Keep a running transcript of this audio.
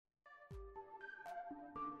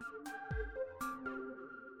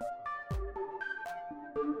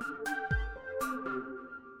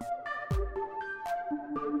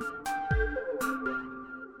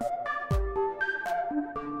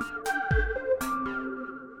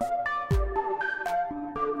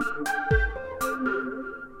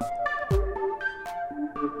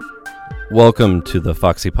Welcome to the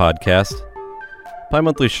Foxy Podcast,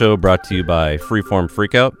 bi-monthly show brought to you by Freeform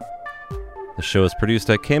Freakout. The show is produced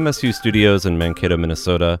at KMSU Studios in Mankato,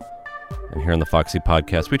 Minnesota. And here on the Foxy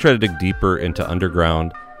Podcast, we try to dig deeper into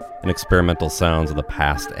underground and experimental sounds of the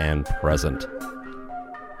past and present.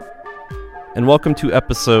 And welcome to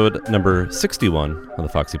episode number 61 of the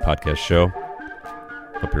Foxy Podcast show.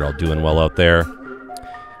 Hope you're all doing well out there.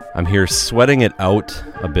 I'm here sweating it out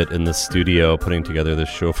a bit in the studio, putting together this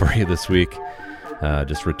show for you this week.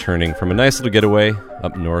 Just returning from a nice little getaway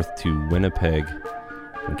up north to Winnipeg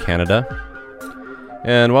in Canada.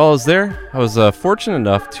 And while I was there, I was fortunate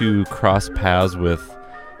enough to cross paths with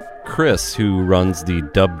Chris, who runs the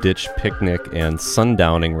Dub Ditch Picnic and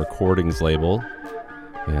Sundowning Recordings label,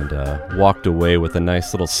 and walked away with a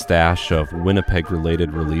nice little stash of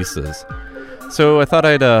Winnipeg-related releases. So I thought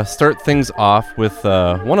I'd start things off with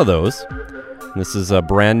one of those. And this is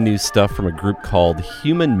brand new stuff from a group called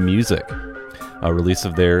Human Music, a release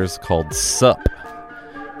of theirs called Sup.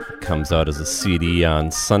 It comes out as a CD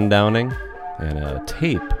on Sundowning and a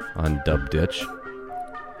tape on Dub Ditch.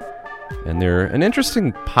 And they're an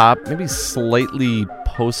interesting pop, maybe slightly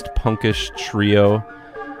post-punkish trio.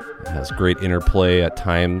 It has great interplay at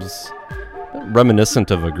times, reminiscent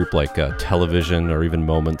of a group like Television, or even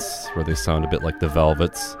moments where they sound a bit like the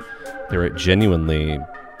Velvets. They're genuinely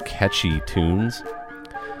catchy tunes.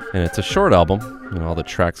 And it's a short album, all the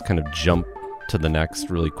tracks kind of jump to the next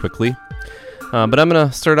really quickly. But I'm going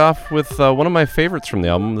to start off with one of my favorites from the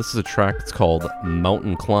album. This is a track that's called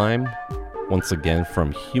Mountain Climb, once again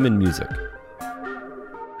from Human Music.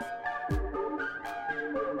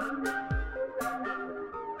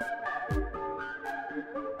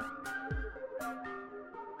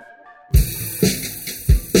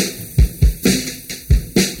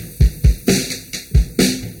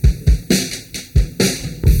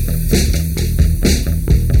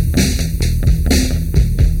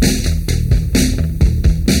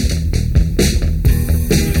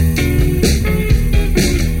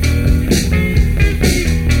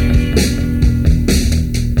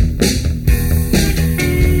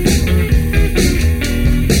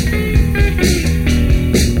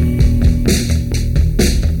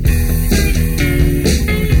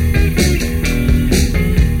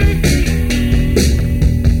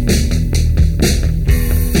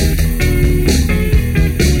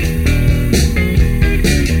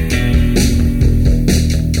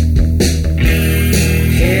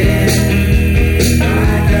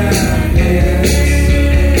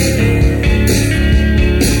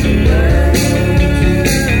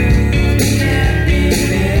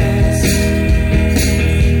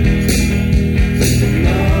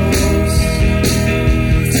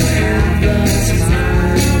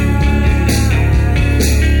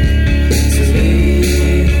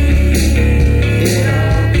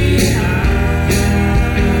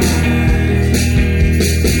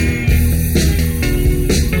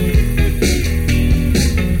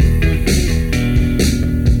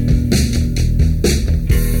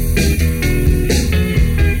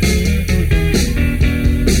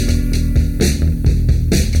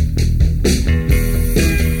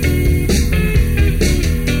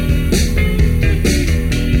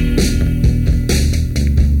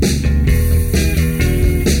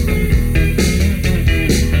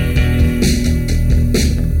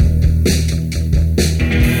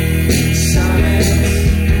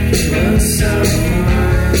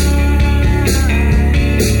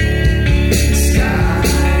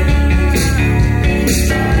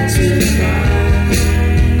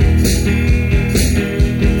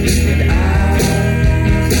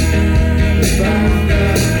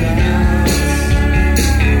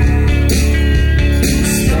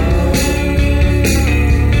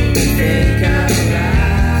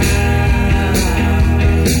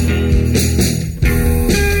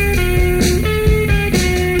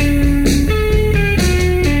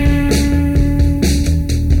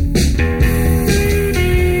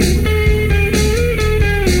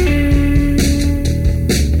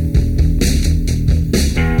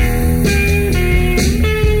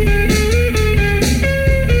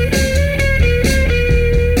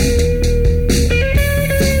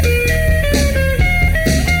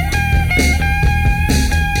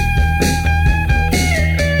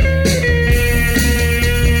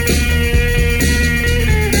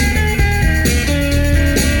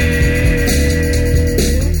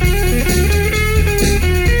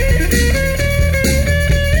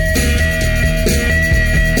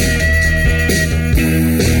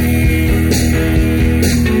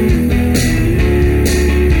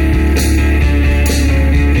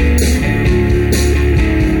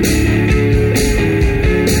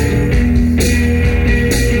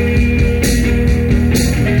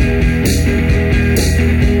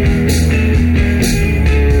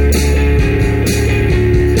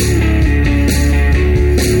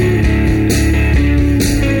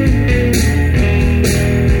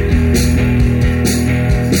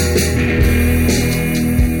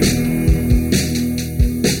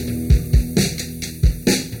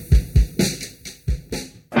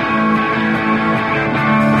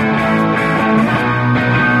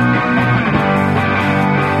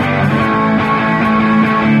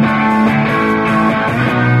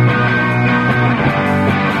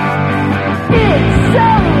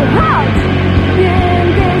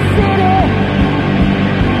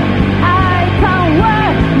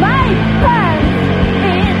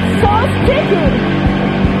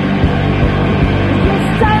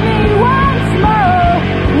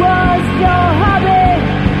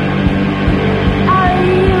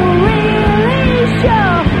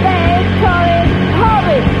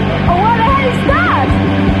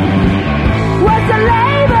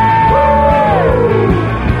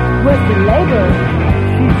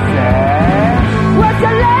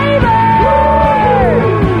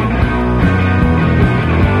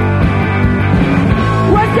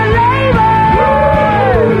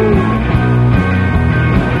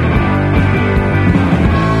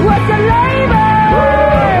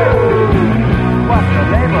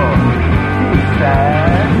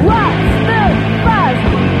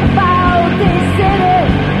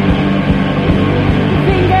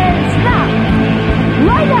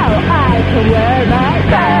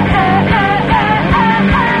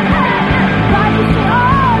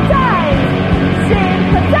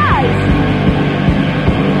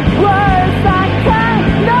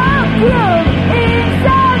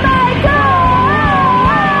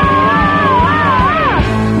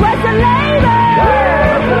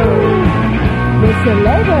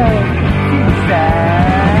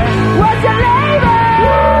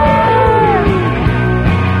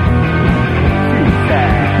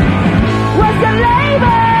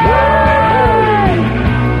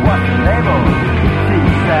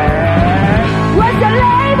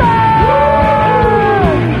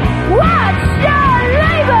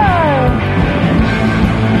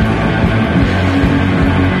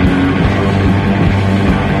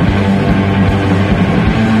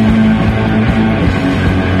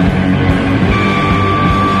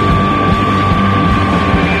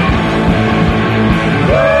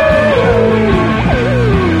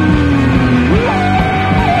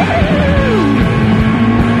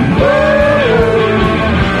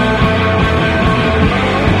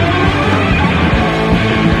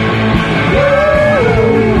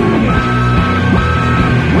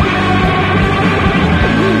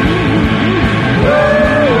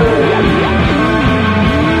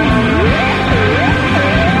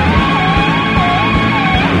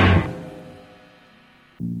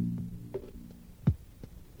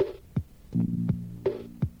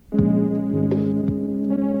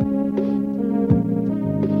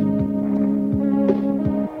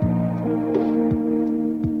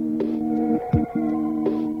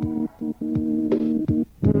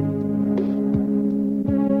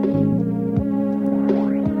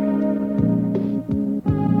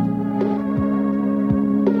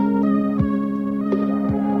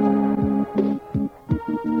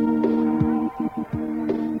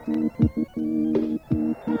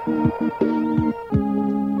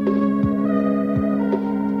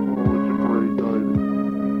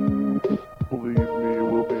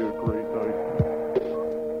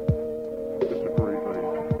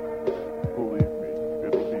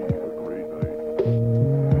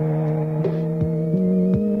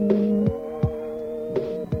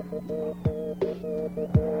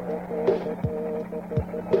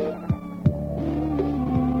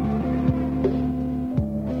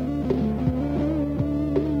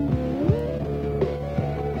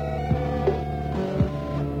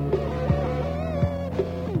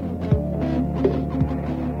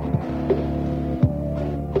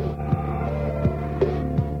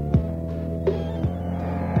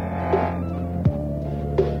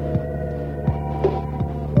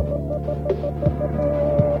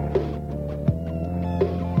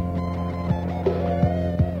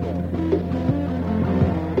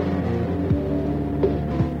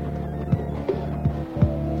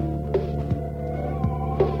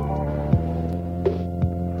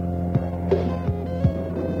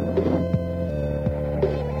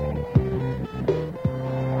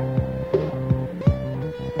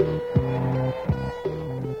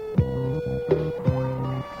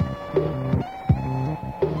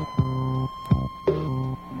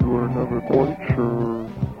 never quite sure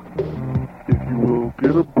if you will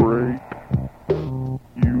get a break.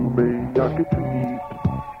 You may not get to eat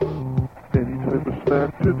any type of snack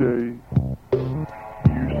today.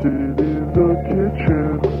 You sit in the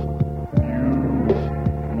kitchen, you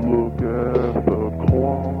look at the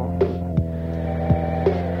clock.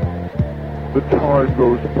 The time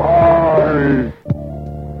goes by.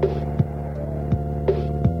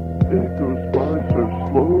 It goes by so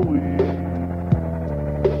slowly.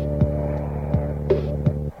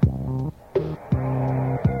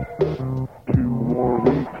 2 more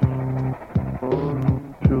weeks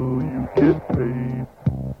until you get paid.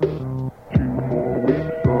 2 more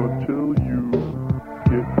weeks until you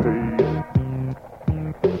get paid.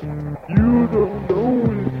 You don't know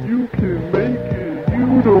if you can make it. You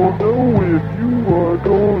don't know if you are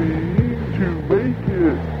going to make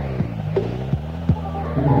it.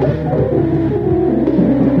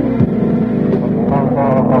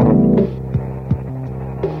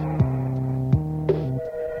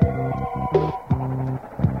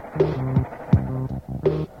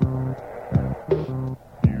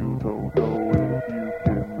 You don't know if you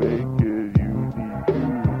can make it. You need to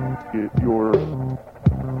get your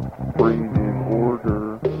brain in order.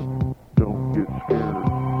 Don't get scared.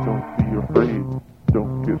 Don't be afraid.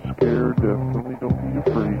 Don't get scared. Definitely don't be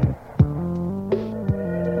afraid.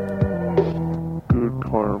 Good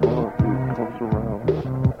karma, it comes around.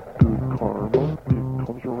 Good karma, it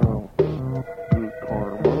comes around. Good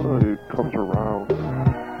karma, it comes around.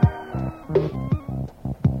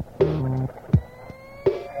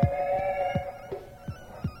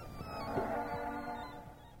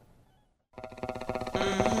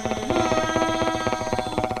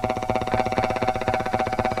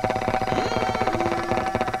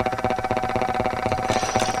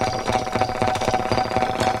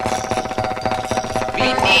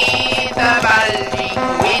 Beneath the bulging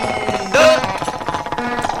window,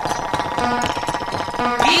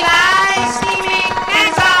 we lie sleeping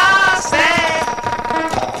exhausted.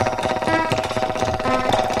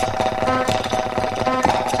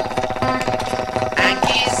 And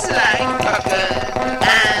kiss like pucker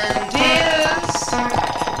and hills.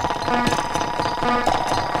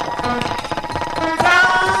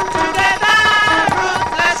 Thrown together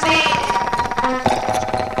ruthlessly.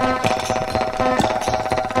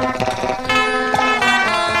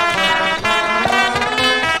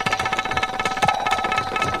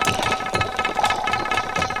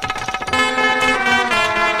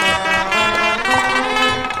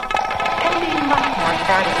 Can be much more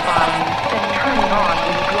satisfying than turning on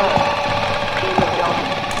the glow. People don't.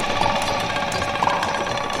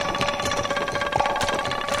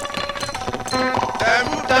 The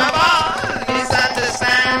root of all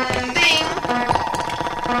misunderstanding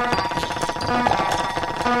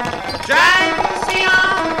drives me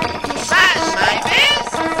on to slash my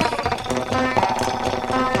fist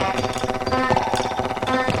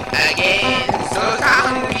against those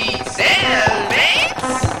hungry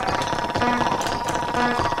cellmates.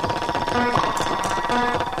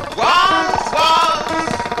 Walls, walls,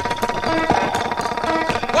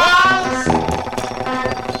 walls.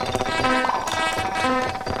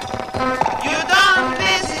 You don't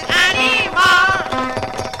listen anymore.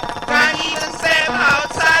 Can't even step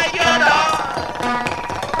outside your door.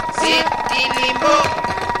 Sit in limbo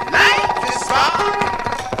like a swan.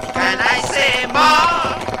 Can I say more?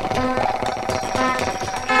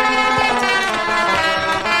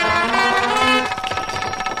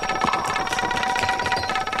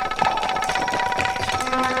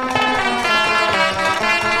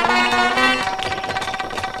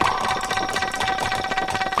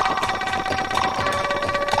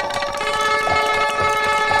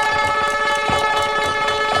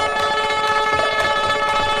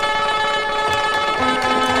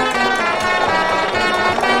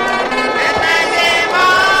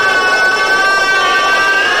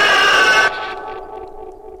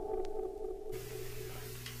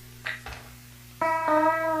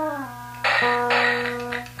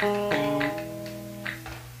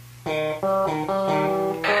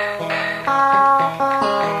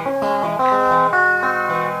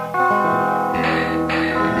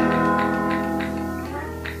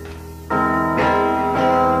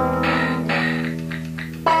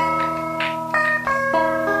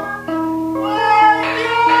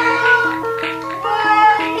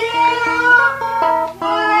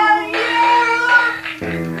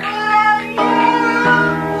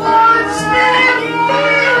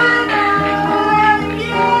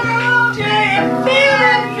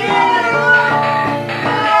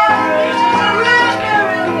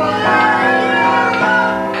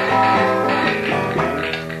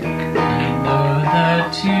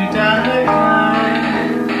 To die.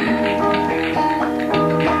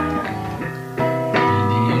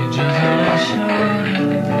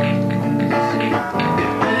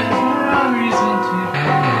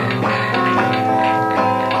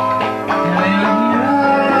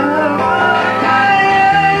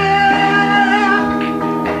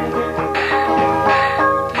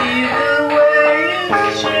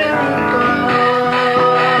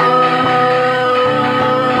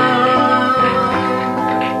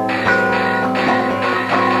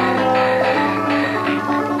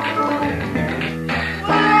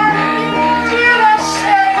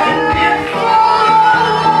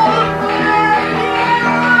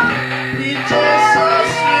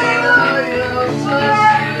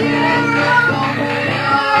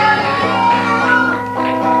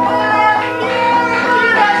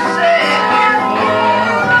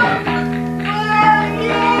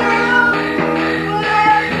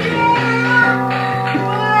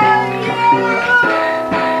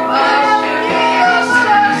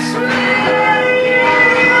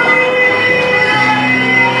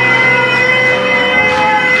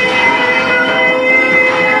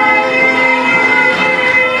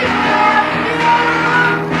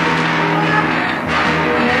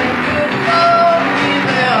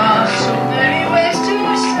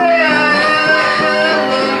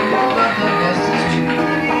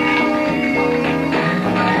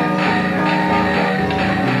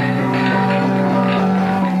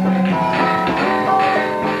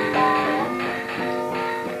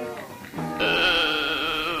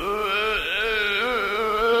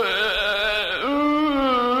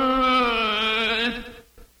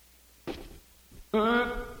 The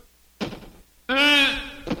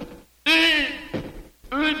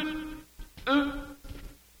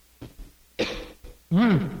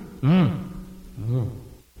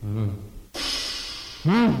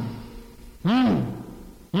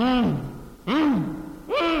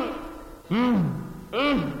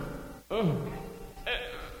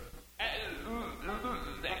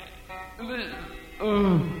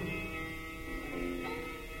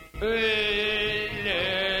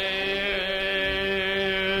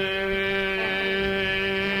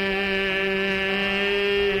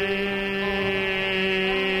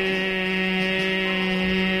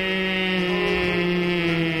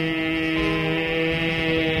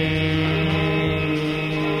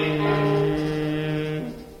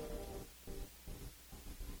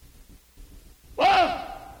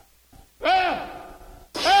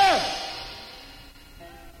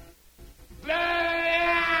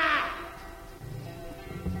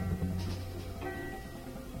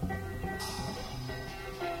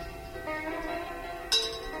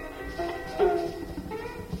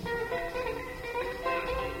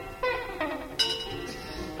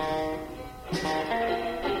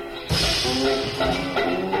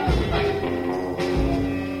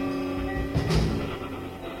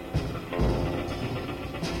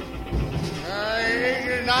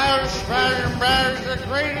Irish Spanish Band is the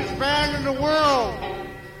greatest band in the world.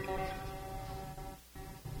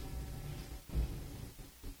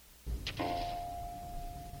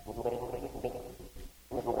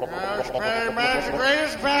 The Irish Spanish Band is the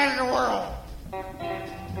greatest band in the world.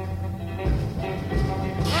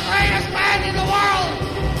 The greatest band in the world.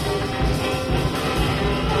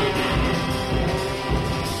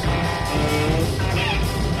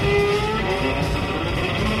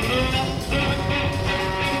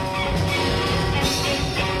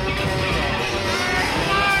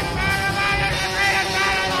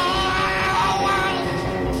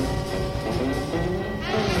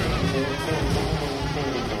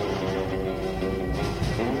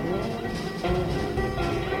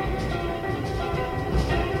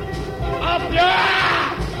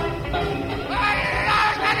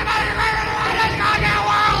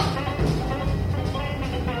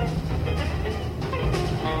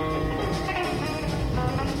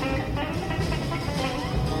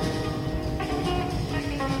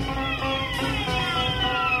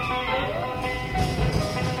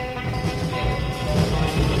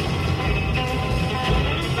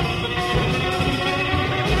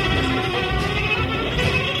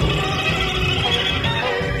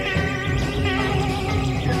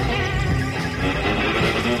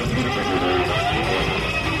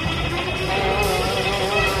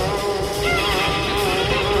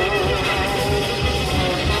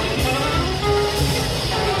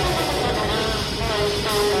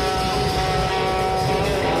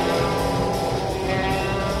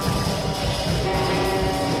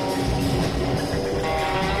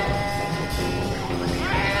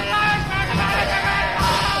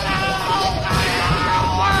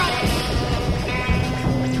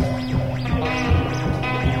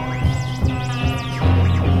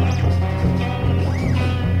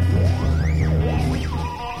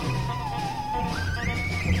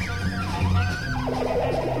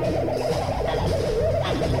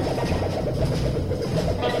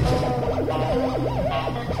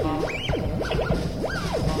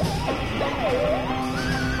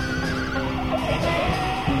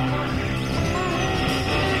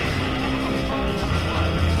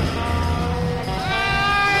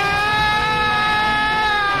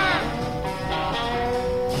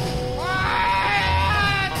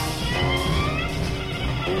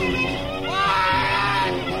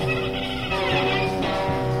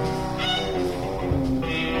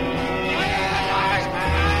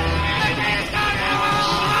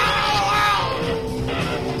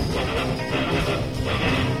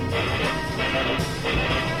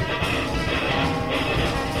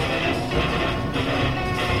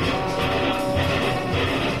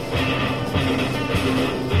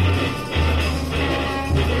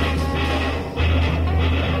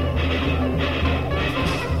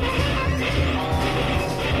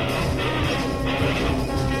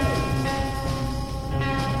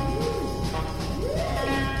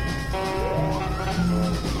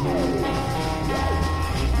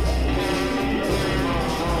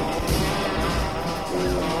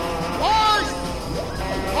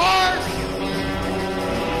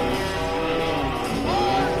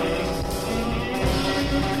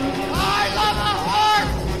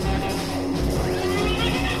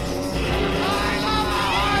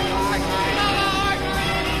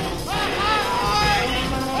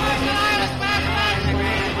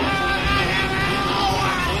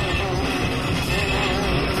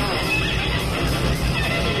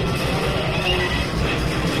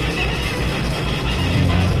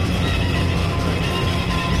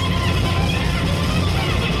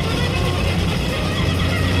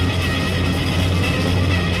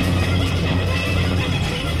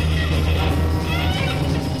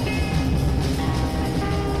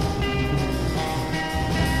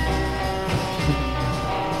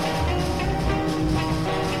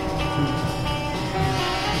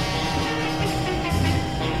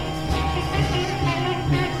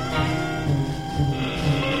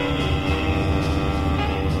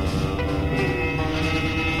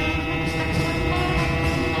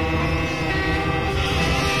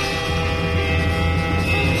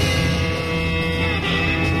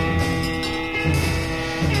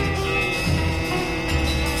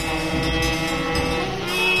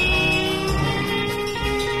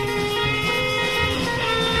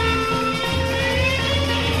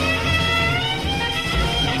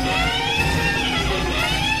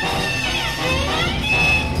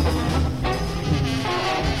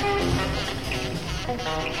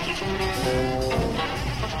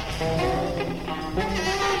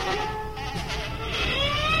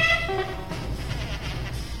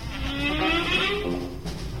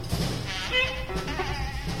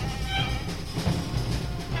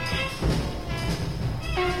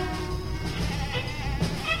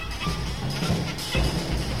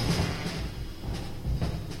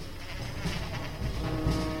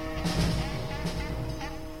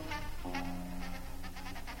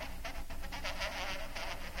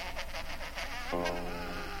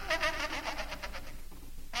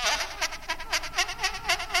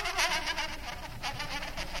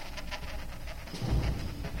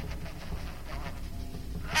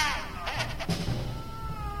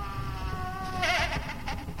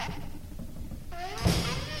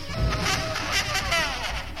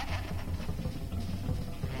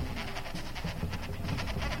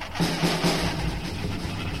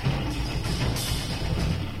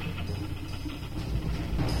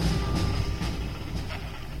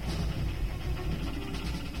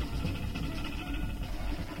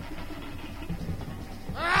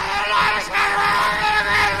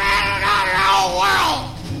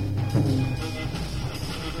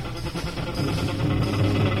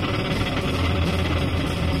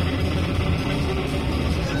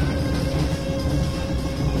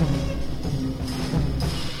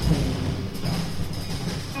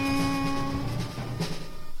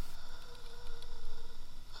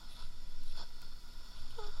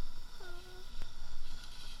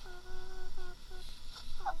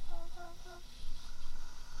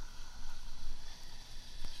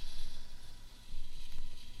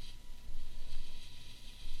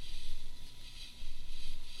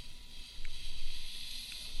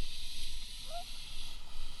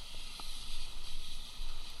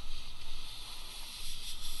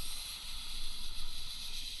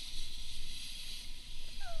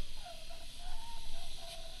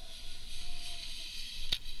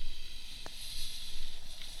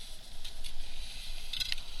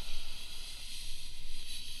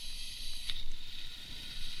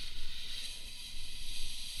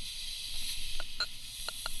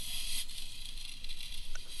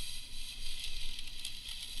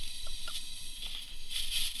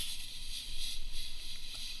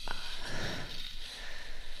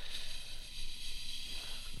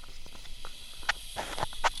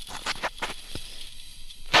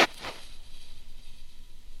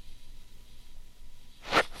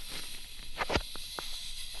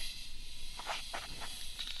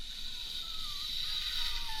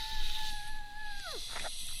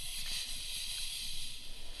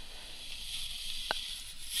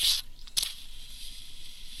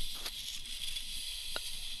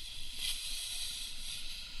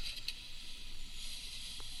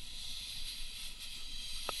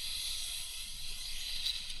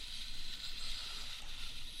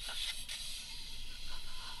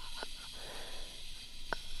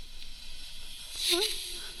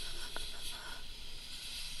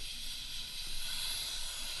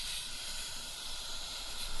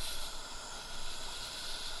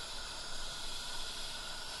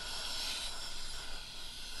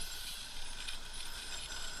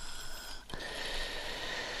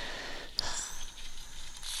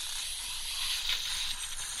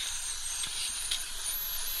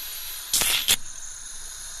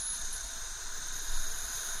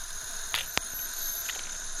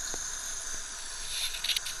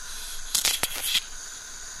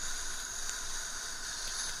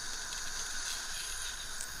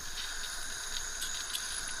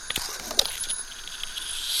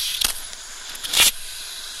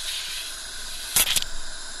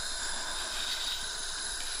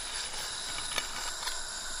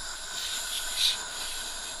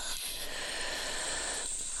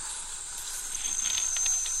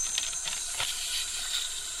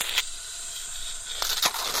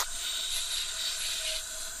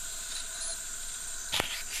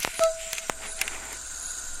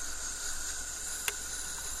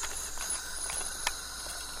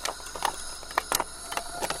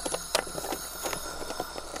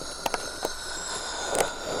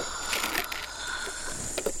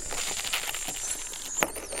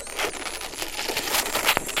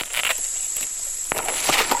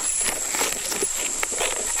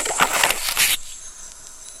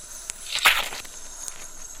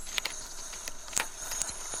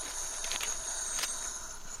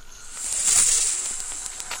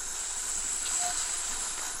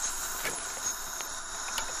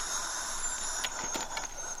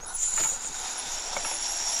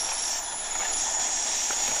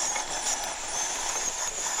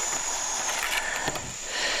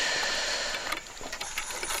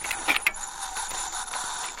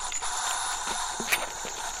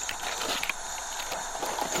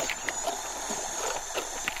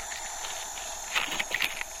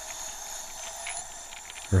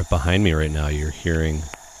 Right behind me right now, you're hearing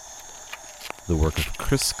the work of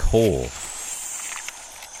Chris Cole,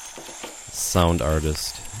 sound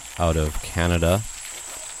artist out of Canada.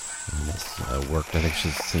 And this work, I think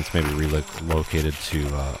she's since maybe relocated to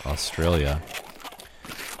Australia.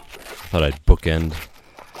 I thought I'd bookend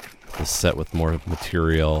the set with more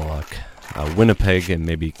material, Winnipeg and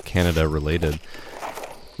maybe Canada related.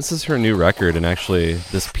 This is her new record, and actually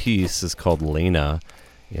this piece is called Lena.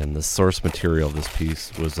 And the source material of this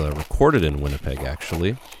piece was recorded in Winnipeg,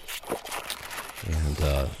 actually. And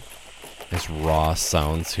there's raw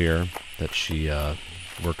sounds here that she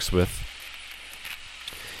works with.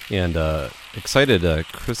 And excited,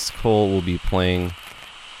 Chris Cole will be playing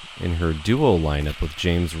in her duo lineup with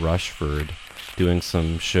James Rushford, doing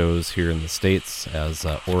some shows here in the States as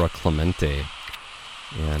Aura Clemente.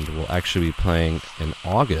 And will actually be playing in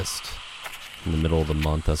August, in the middle of the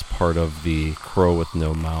month, as part of the Crow with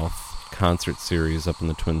No Mouth concert series up in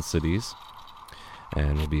the Twin Cities.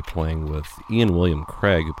 And we'll be playing with Ian William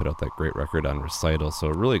Craig, who put out that great record on Recital. So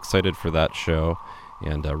really excited for that show,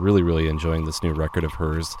 and really enjoying this new record of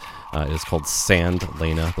hers. It is called Sand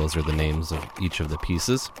Lena. Those are the names of each of the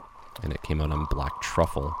pieces, and it came out on Black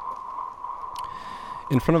Truffle.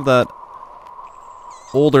 In front of that,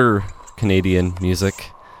 older Canadian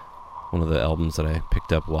music, one of the albums that I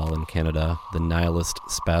picked up while in Canada, the Nihilist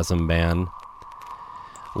Spasm Band.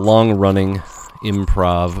 Long-running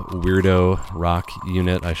improv weirdo rock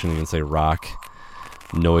unit. I shouldn't even say rock.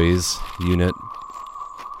 Noise unit.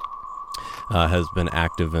 Has been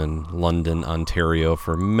active in London, Ontario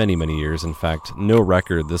for many, many years. In fact, no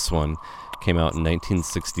record, this one, came out in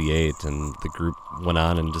 1968, and the group went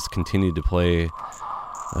on and just continued to play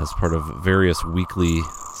as part of various weekly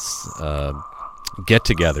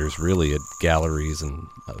get-togethers, really, at galleries and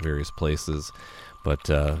various places. But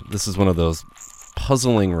this is one of those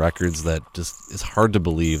puzzling records that just is hard to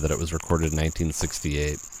believe that it was recorded in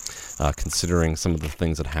 1968, considering some of the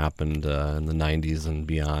things that happened in the 90s and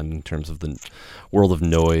beyond in terms of the world of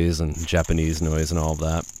noise and Japanese noise and all of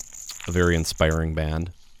that. A very inspiring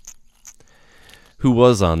band. Who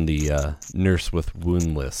was on the Nurse with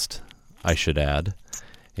Wound list, I should add.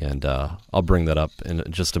 And I'll bring that up in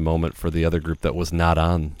just a moment for the other group that was not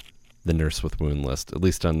on the Nurse with Wound list. At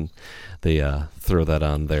least they throw that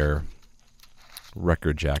on their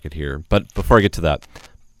record jacket here. But before I get to that,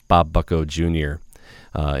 Bob Bucko Jr.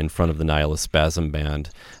 In front of the Nihilist Spasm Band.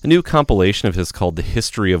 A new compilation of his called The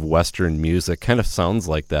History of Western Music. Kind of sounds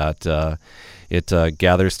like that. It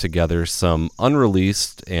gathers together some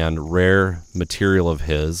unreleased and rare material of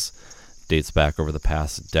his. Dates back over the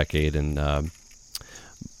past decade, and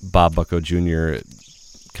Bob Bucko Jr.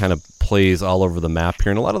 kind of plays all over the map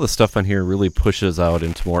here, and a lot of the stuff on here really pushes out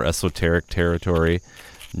into more esoteric territory,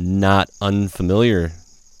 not unfamiliar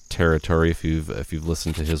territory if you've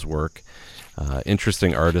listened to his work.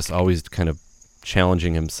 Interesting artist, always kind of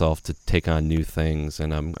challenging himself to take on new things,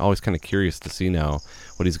 and I'm always kind of curious to see now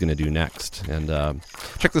what he's going to do next. And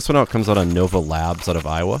check this one out. It comes out on Nova Labs out of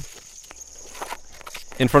Iowa.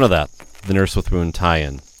 In front of that, the Nurse with Wound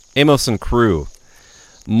tie-in. Amos and Crew.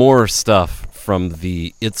 More stuff from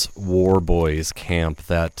the It's War Boys camp,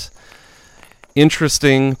 that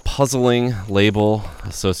interesting, puzzling label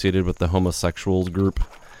associated with the homosexual group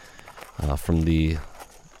from the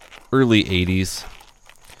early 80s.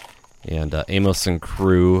 And Amos and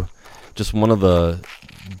Crew, just one of the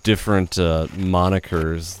different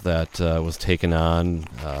monikers that was taken on.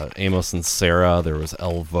 Amos and Sarah, there was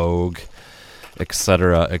El Vogue,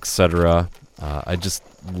 etc., etc. I just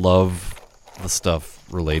love the stuff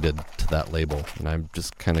related to that label, and I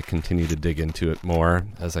just kind of continue to dig into it more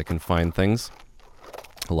as I can find things.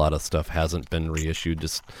 A lot of stuff hasn't been reissued,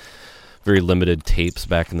 just very limited tapes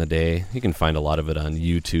back in the day. You can find a lot of it on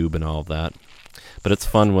YouTube and all of that. But it's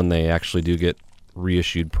fun when they actually do get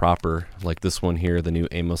reissued proper, like this one here, the new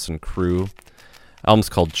Amos and Crew. Album's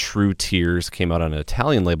called True Tears, came out on an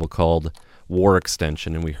Italian label called War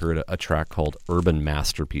Extension, and we heard a track called Urban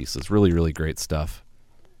Masterpieces. Really, really great stuff.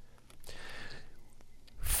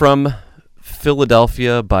 From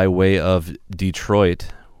Philadelphia by way of Detroit,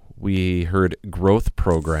 we heard Growth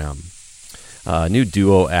Program, a new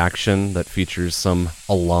duo action that features some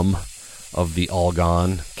alum of the All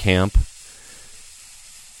Gone camp,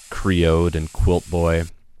 Creode and Quilt Boy.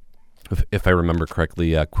 If I remember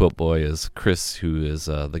correctly, Quilt Boy is Chris, who is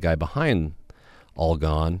the guy behind All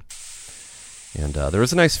Gone. And there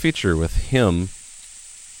was a nice feature with him.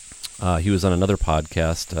 He was on another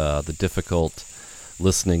podcast, the Difficult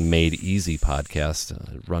Listening Made Easy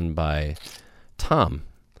podcast, run by Tom,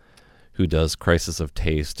 who does Crisis of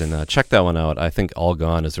Taste. And check that one out. I think All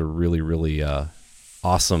Gone is a really, really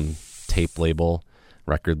awesome tape label,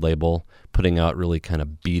 record label, putting out really kind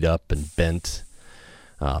of beat up and bent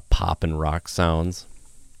pop and rock sounds.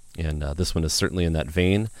 And this one is certainly in that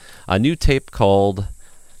vein. A new tape called,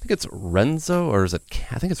 I think it's Renzo, or is it,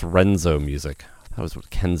 I think it's Renzo Music. That was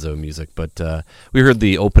Kenzo Music. But we heard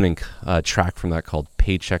the opening track from that called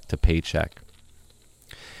Paycheck to Paycheck.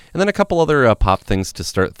 And then a couple other pop things to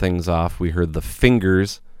start things off. We heard The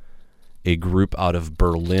Fingers, a group out of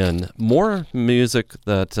Berlin. More music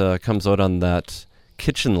that comes out on that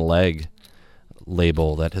Kitchen Leg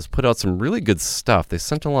label that has put out some really good stuff. They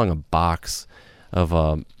sent along a box of,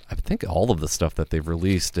 I think, all of the stuff that they've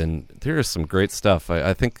released, and there is some great stuff.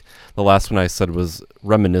 I think the last one I said was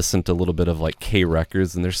reminiscent a little bit of like K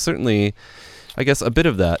Records, and there's certainly, I guess, a bit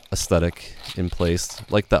of that aesthetic in place,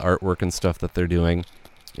 like the artwork and stuff that they're doing.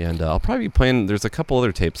 And I'll probably be playing, there's a couple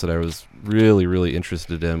other tapes that I was really, really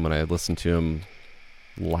interested in when I listened to them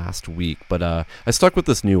last week. But I stuck with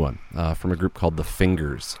this new one from a group called The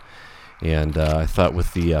Fingers. And I thought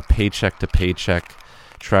with the Paycheck to Paycheck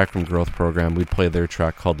track from Growth Program, we'd play their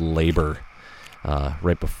track called Labor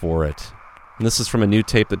right before it. And this is from a new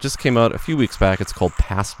tape that just came out a few weeks back. It's called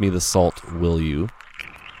Pass Me the Salt, Will You?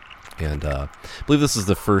 And I believe this is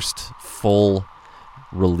the first full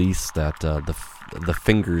release that the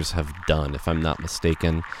Fingers have done, if I'm not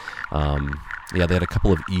mistaken. Yeah, they had a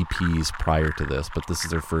couple of EPs prior to this, but this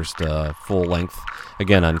is their first full length,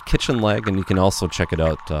 again, on Kitchen Leg, and you can also check it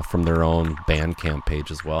out from their own Bandcamp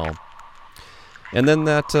page as well. And then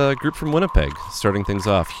that group from Winnipeg, starting things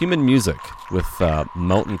off, Human Music, with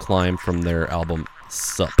Mountain Climb from their album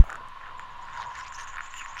Sup.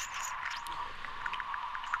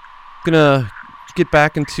 Gonna get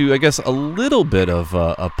back into, I guess, a little bit of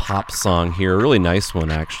a pop song here. A really nice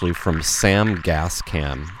one, actually, from Sam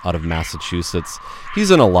Gascan out of Massachusetts.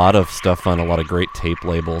 He's in a lot of stuff on a lot of great tape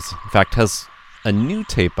labels. In fact, has a new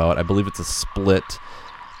tape out. I believe it's a split,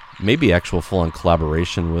 maybe actual full-on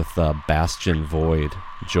collaboration with Bastion Void,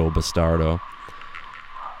 Joe Bastardo.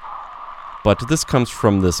 But this comes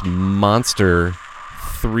from this monster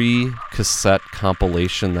 3-cassette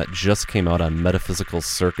compilation that just came out on Metaphysical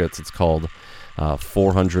Circuits. It's called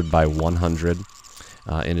 400 by 100,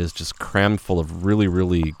 and is just crammed full of really,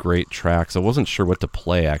 really great tracks. I wasn't sure what to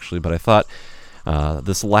play, actually, but I thought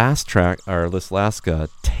this last track, or this last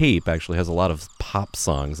tape, actually has a lot of pop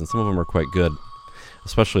songs, and some of them are quite good,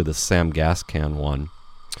 especially the Sam Gascan one.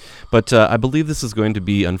 But I believe this is going to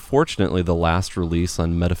be, unfortunately, the last release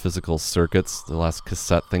on Metaphysical Circuits, the last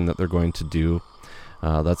cassette thing that they're going to do.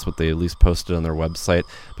 That's what they at least posted on their website.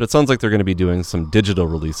 But it sounds like they're going to be doing some digital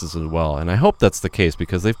releases as well. And I hope that's the case,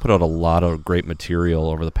 because they've put out a lot of great material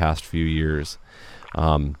over the past few years.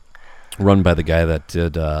 Run by the guy that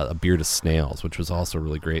did A Beard of Snails, which was also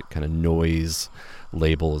really great, kind of noise,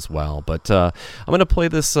 label as well. But I'm going to play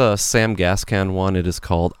this Sam Gascan one. It is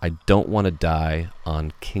called I Don't Want to Die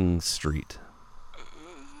on King Street.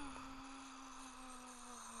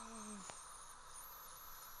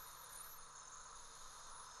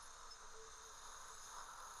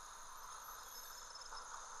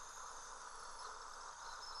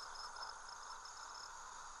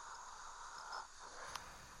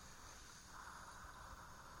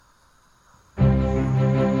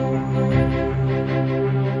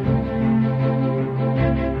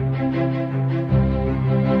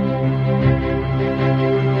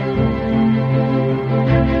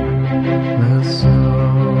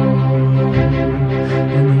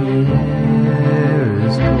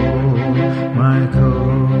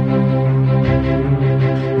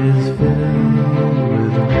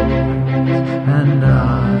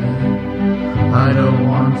 I don't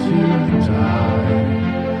want to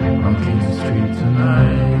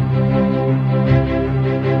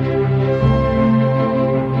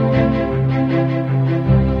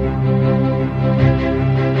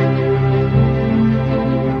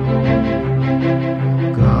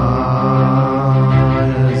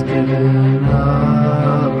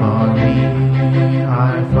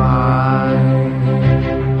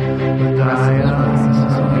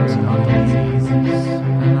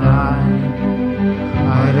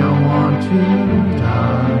die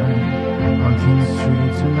on King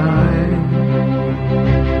Street tonight.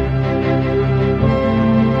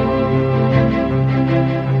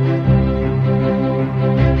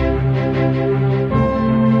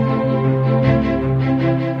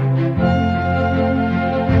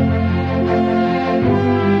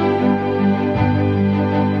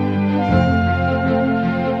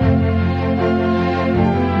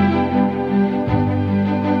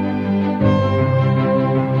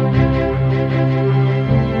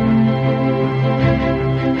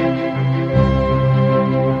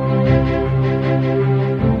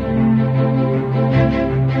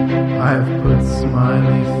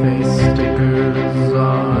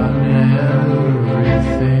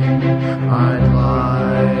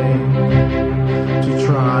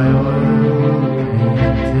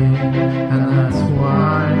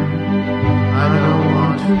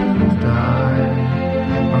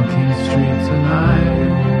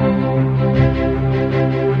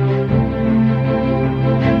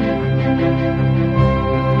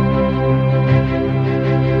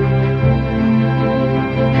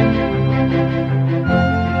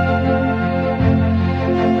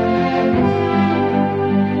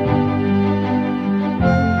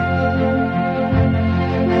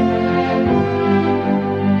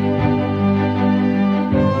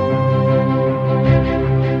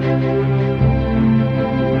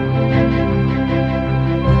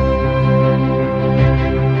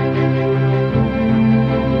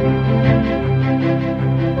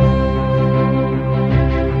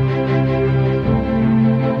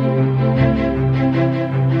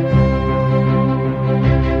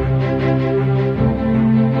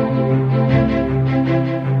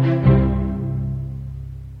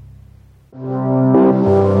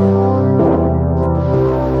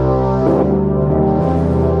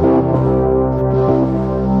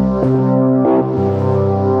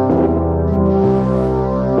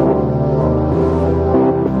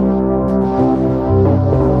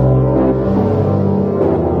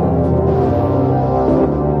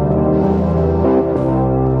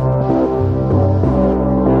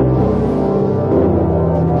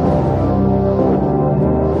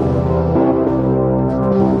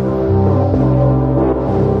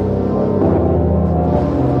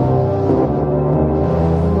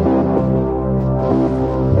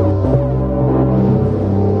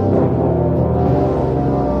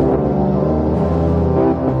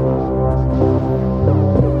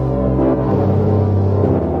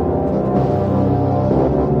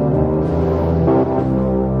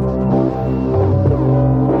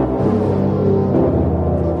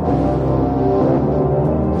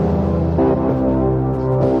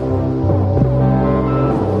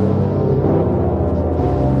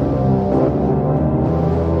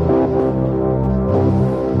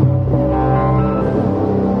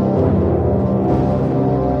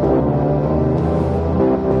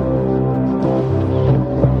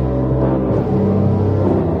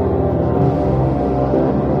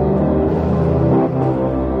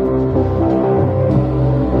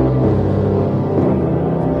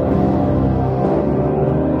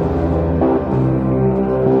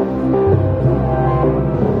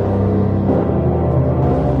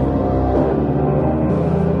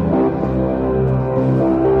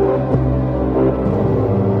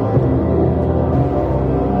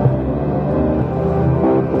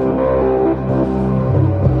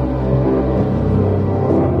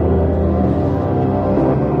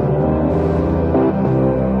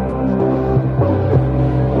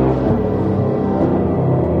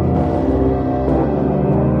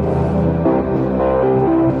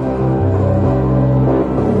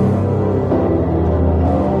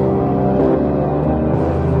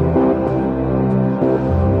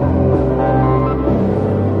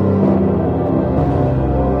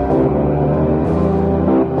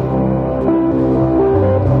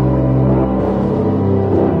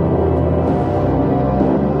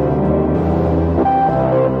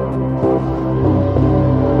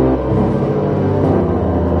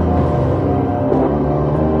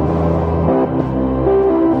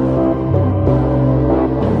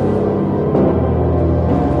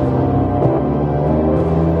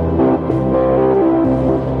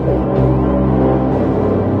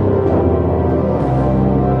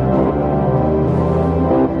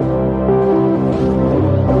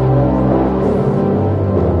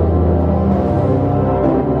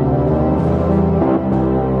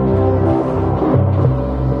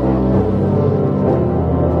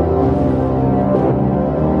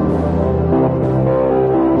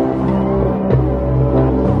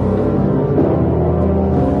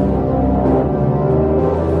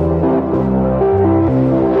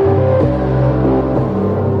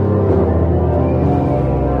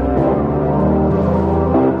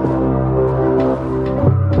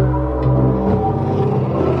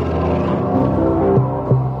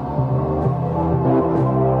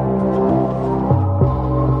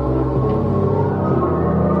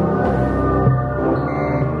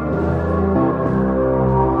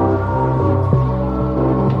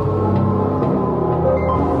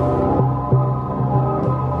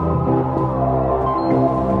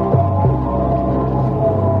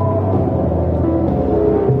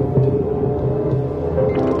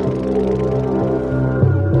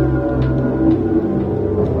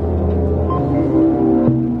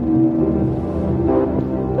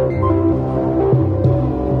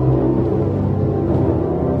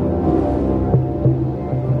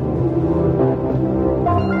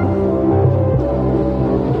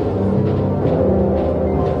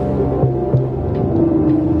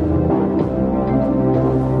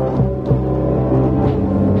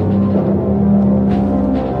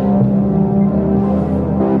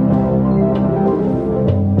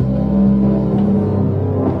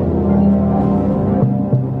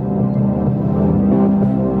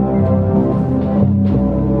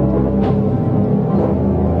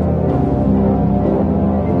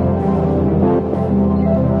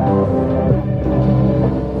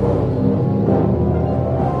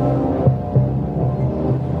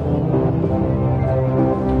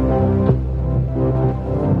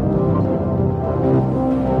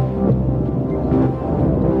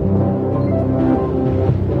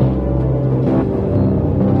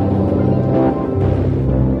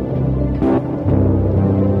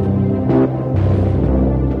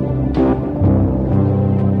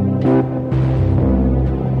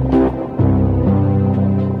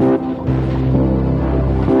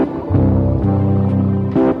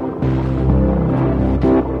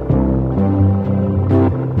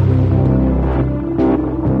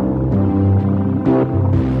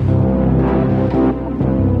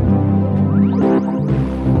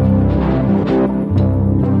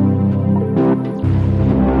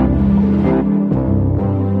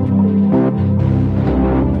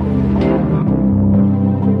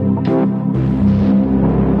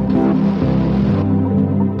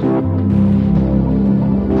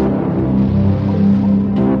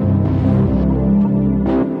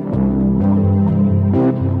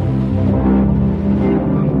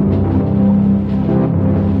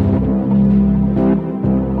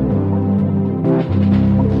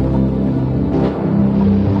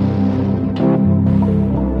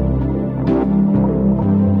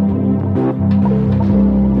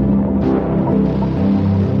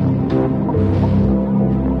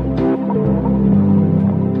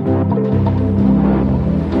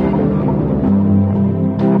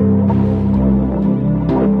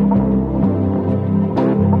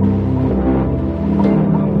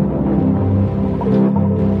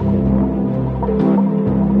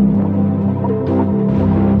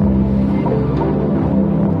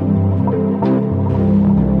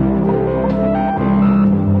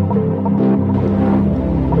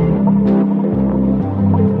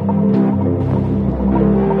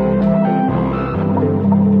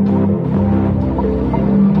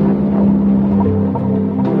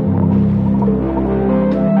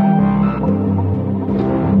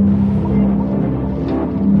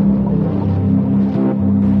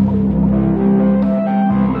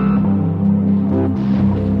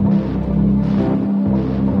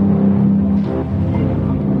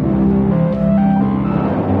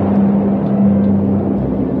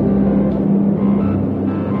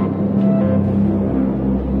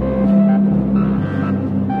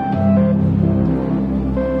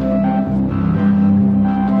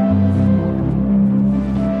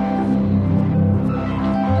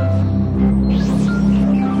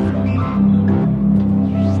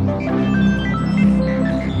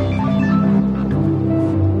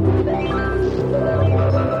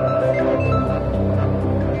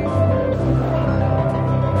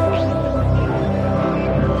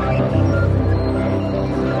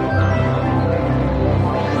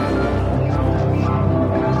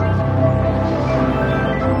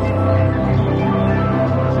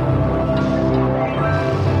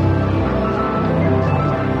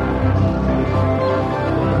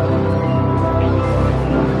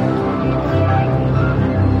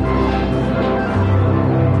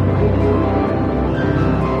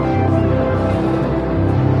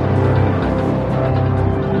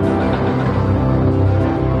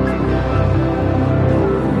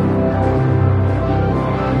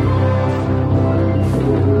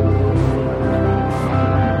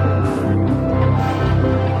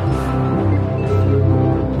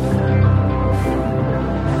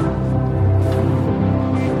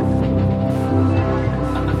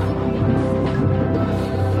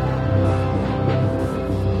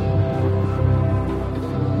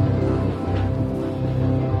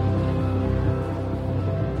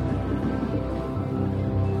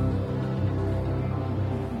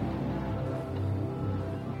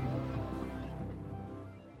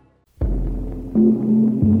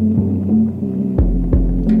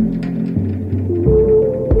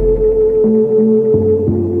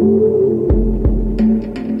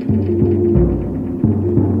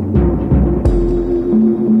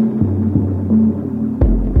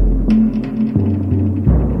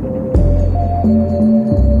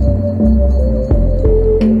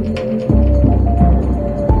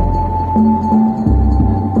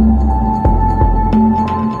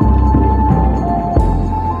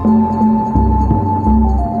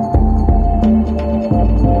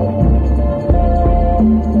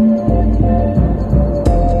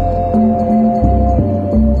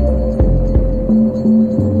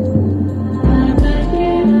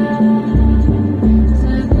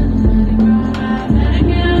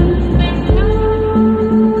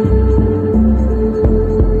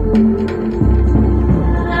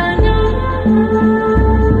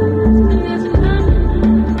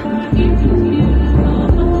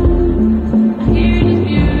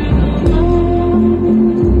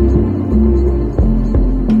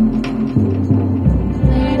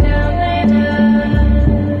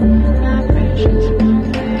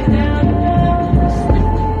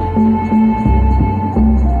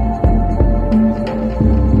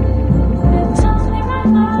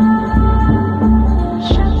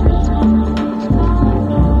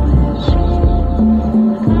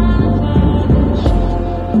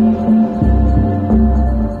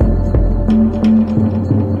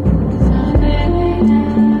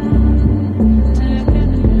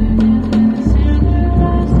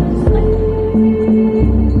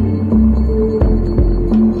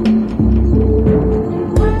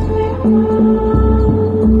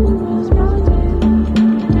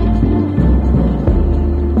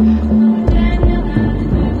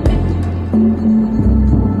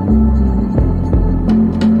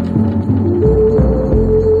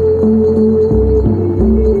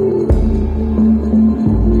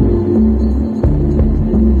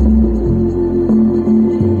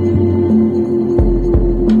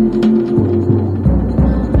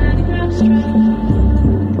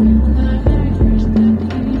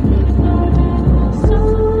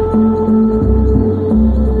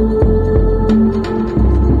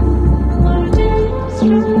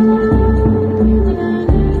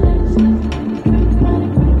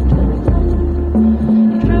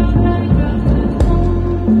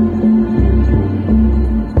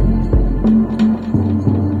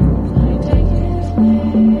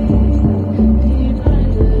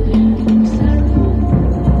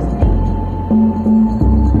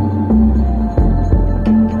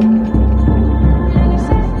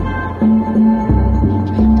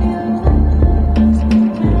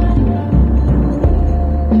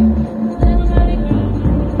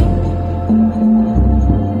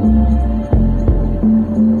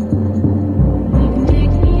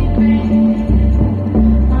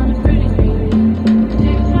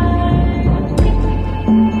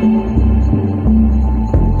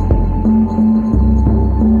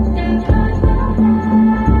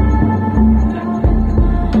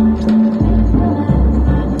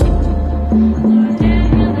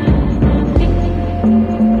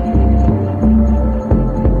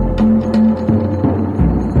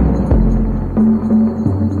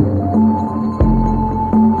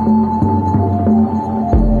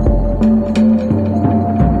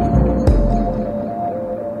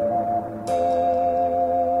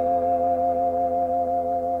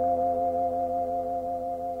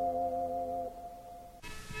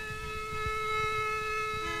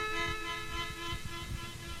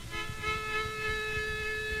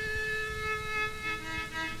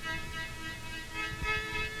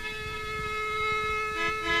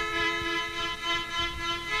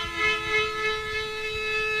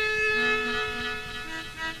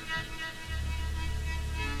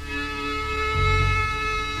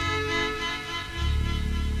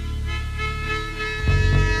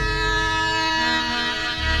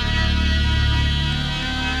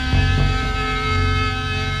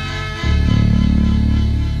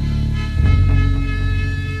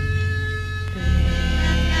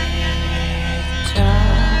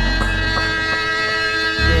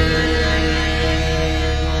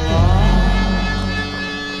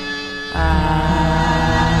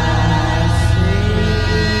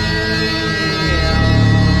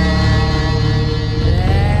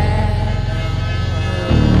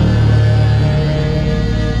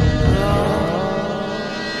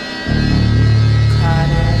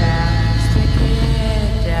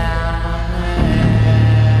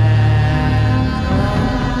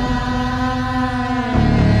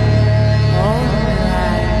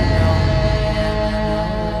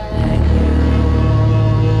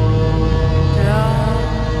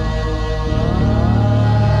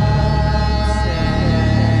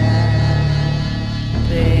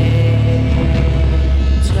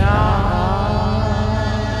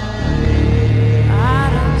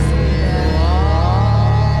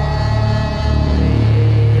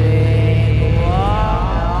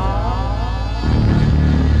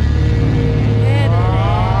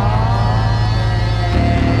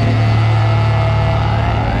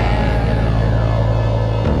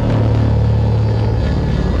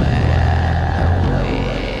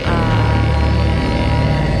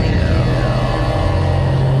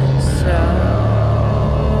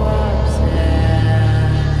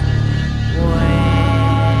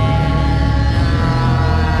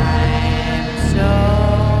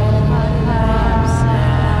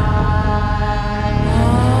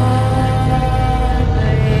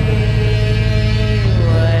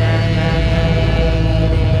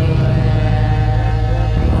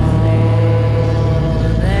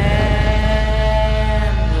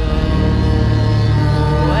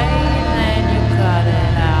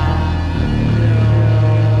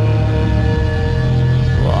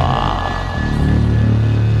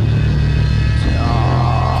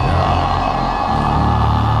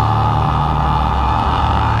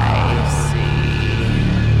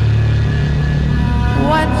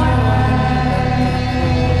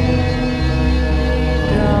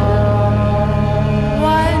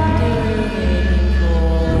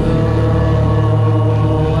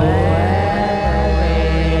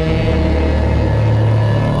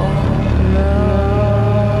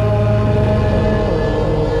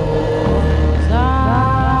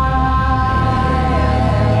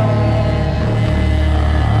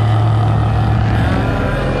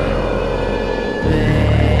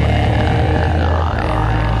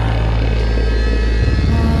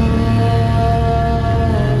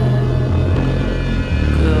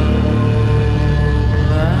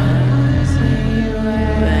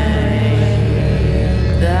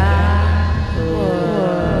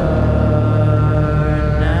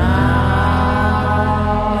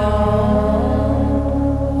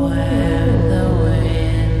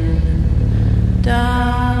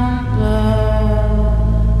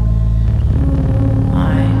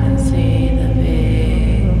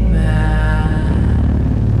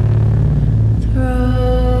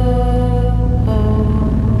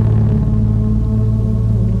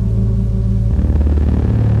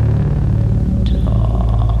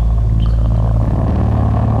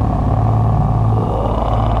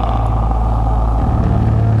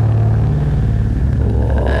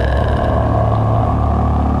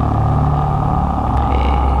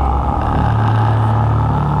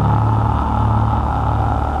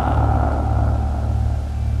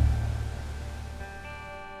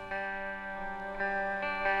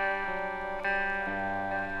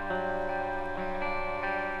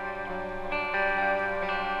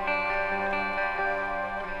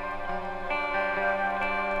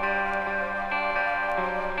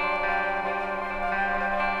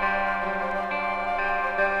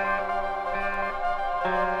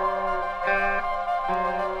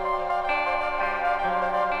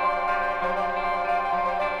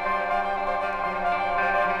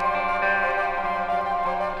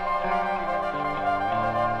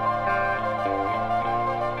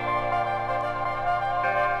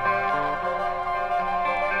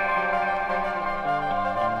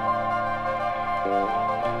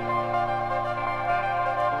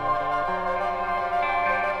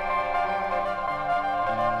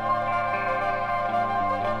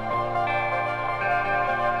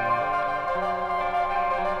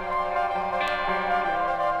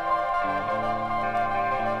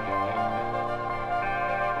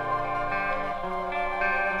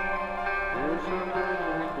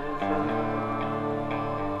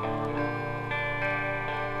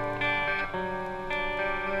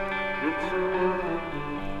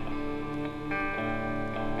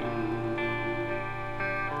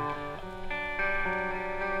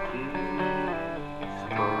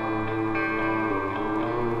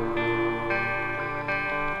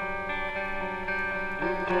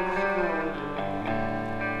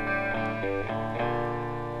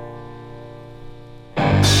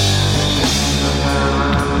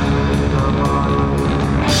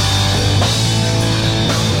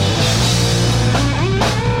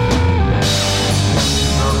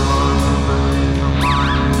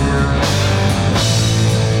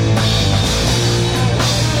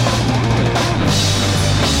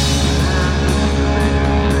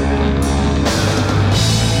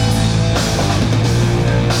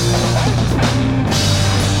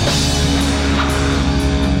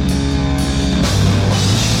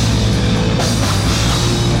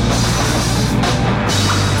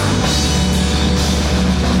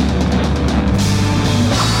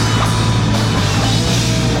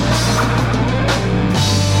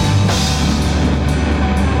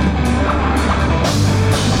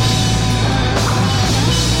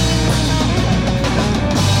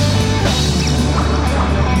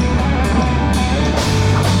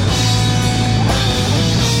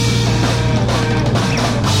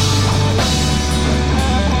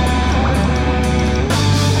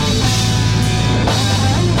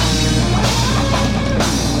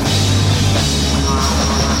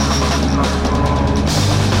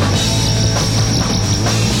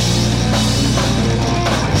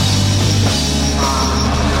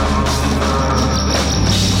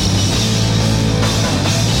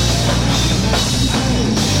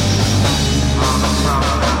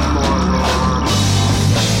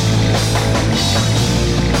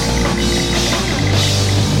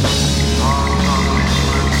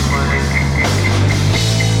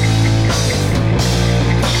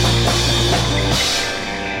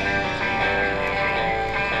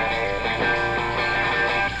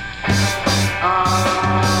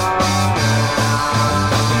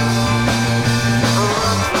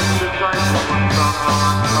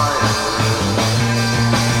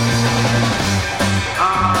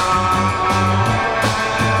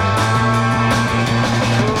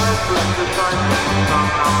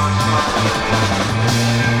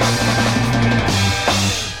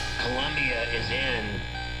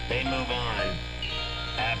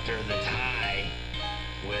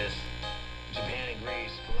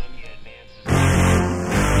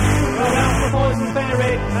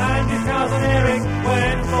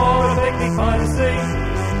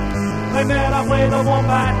 I met up with a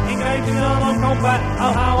wombat, engaging in armed combat.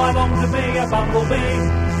 Oh, how I long to be a bumblebee.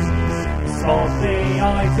 Of the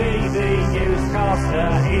ITV newscaster,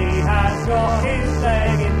 he has got his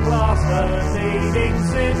leg in plaster, needing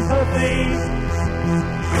sympathy.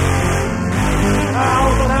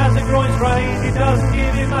 Alvin has a groin strain, it doesn't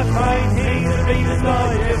give him much pain. He's a Reader's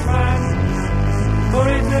Digest fan. For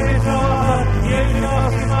his guitar, you can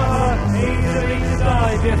ask him mother, he's a Reader's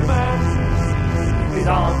Digest man. His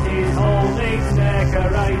aunt is all needs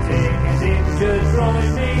decorating, his injured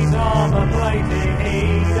groin needs armour plating, he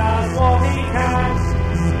does what he can.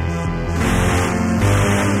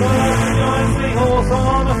 But as a giant seahorse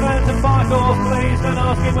on a phantom bike horse, please don't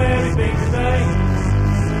ask him where he's been today.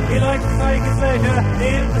 He likes to take his leisure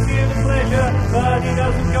in pursuit of pleasure, but he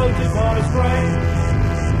doesn't go too far astray.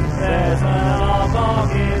 There's an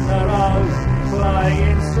aardvark in the road,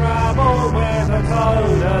 playing Scrabble with a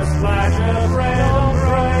toad, a splash of red on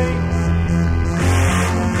grey.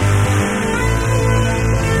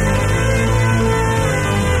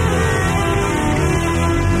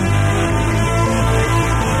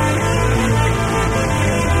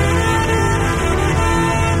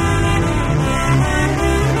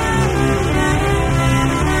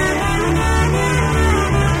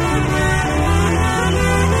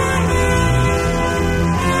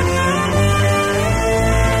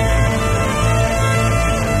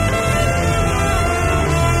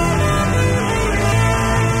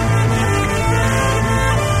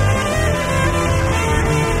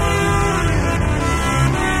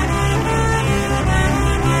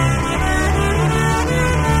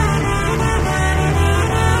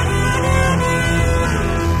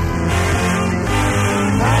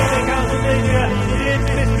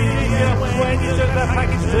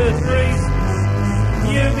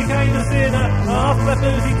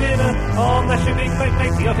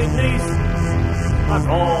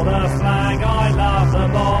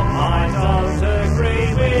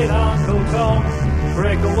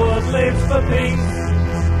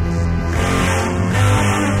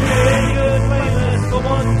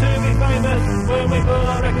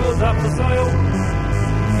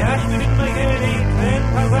 Cash we didn't make any,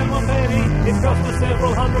 £10 and one penny.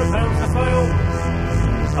 several £100 to fail.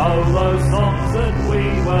 Oh, those songs that we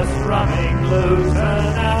were strumming, Luton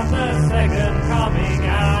and the Second Coming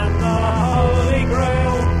and the Holy Grail.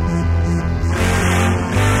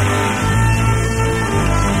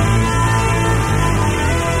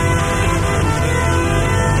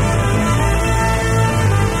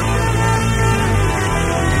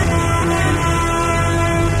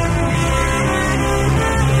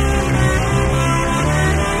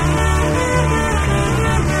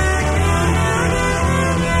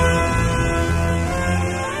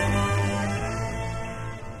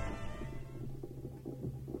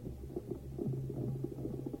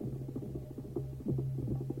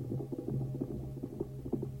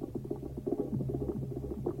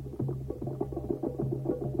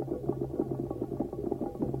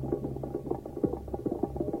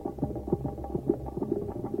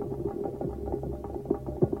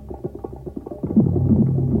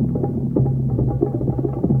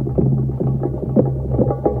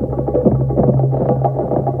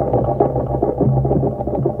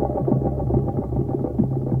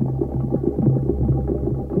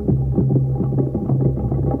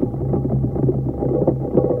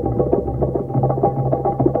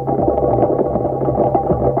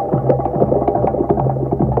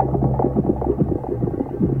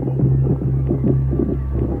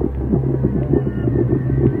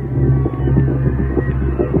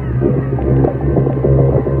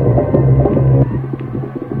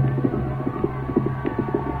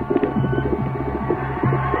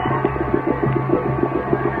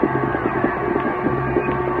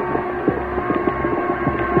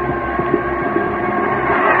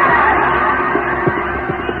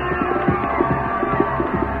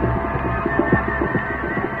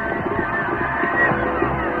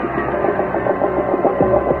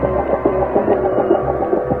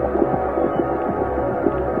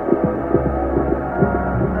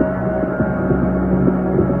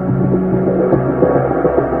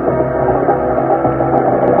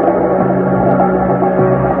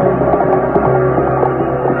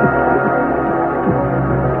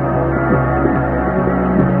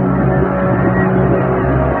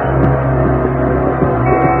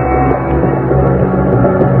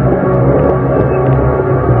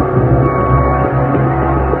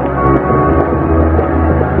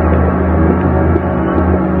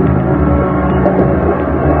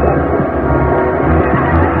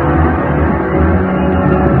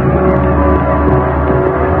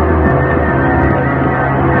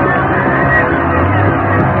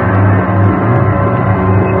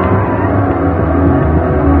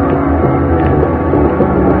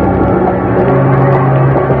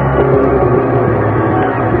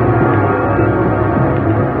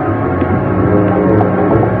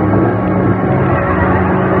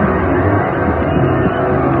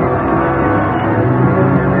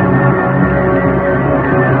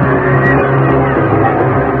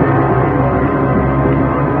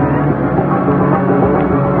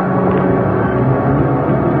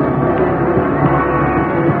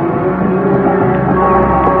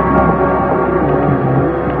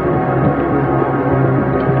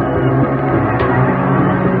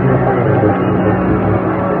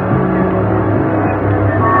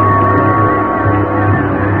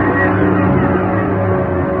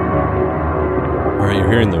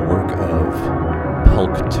 hearing the work of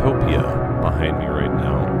Pulktopia behind me right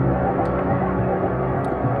now.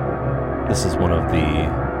 This is one of the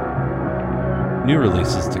new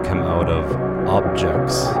releases to come out of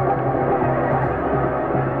Objects,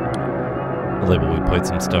 the label we played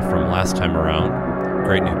some stuff from last time around.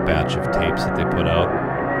 Great new batch of tapes that they put out.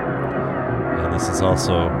 And this is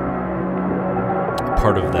also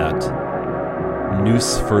part of that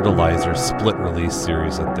Noose Fertilizer split release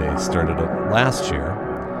series that they started up last year.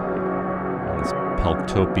 And this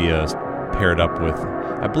Pulktopia is paired up with,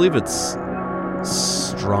 I believe it's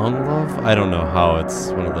Strong Love? I don't know how, it's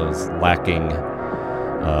one of those lacking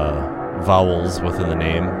vowels within the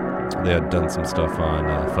name. They had done some stuff on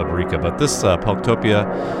Fabrica, but this Pulktopia,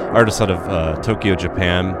 artist out of Tokyo,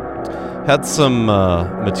 Japan, had some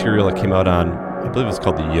material that came out on, I believe it was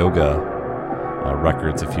called the Yoga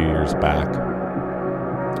Records a few years back.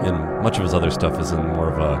 And much of his other stuff is in more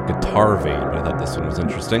of a guitar vein, but I thought this one was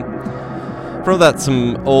interesting. From that,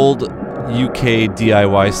 some old UK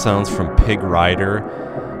DIY sounds from Pig Rider,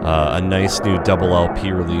 a nice new double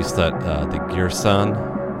LP release that the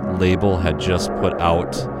Gearsan label had just put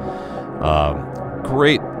out.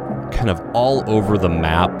 Great kind of all over the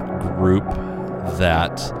map group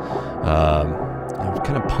that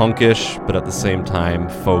kind of punkish, but at the same time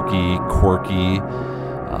folky, quirky,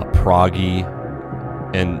 proggy,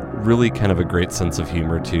 and really kind of a great sense of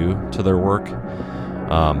humor too to their work.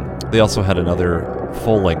 They also had another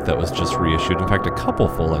full length that was just reissued. In fact, a couple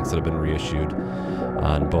full lengths that have been reissued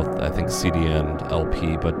on both, I think, CD and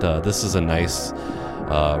LP. But this is a nice,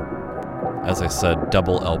 as I said,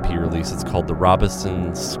 double LP release. It's called The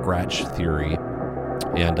Robinson Scratch Theory.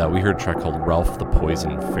 And we heard a track called Ralph the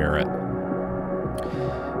Poison Ferret.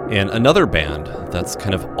 And another band that's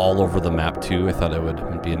kind of all over the map, too. I thought it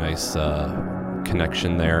would be a nice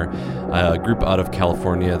connection there. A group out of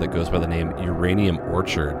California that goes by the name Uranium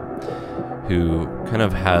Orchard, who kind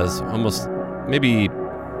of has almost maybe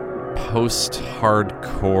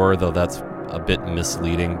post-hardcore, though that's a bit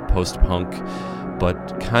misleading, post-punk,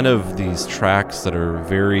 but kind of these tracks that are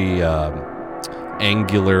very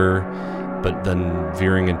angular, but then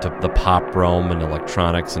veering into the pop realm and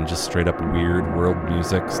electronics and just straight up weird world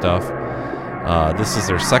music stuff. This is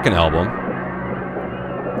their second album,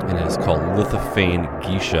 and it is called Lithophane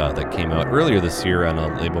Geisha, that came out earlier this year on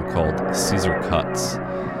a label called Caesar Cuts.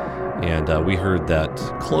 And we heard that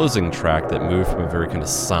closing track that moved from a very kind of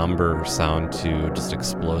somber sound to just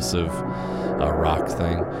explosive rock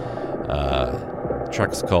thing. The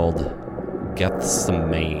track's called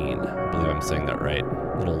Gethsemane. I believe I'm saying that right.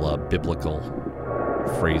 A little biblical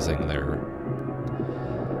phrasing there.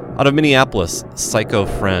 Out of Minneapolis, Psycho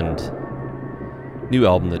Friend. New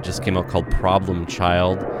album that just came out called Problem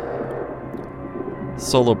Child.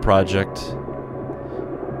 Solo project.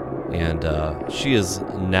 And she is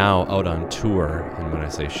now out on tour. And when I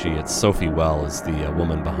say she, it's Sophie Well is the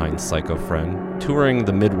woman behind Psycho Friend, touring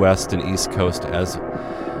the Midwest and East Coast as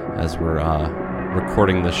we're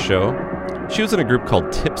recording this show. She was in a group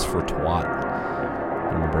called Tips for Twat.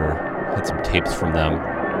 I remember had some tapes from them.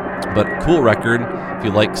 But cool record. If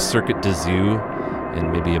you like Circuit du Zoo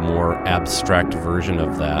and maybe a more abstract version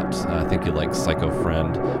of that, I think you like Psycho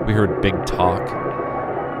Friend. We heard Big Talk.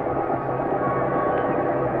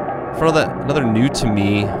 For that, another new to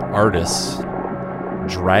me artist,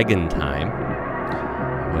 Dragon Time.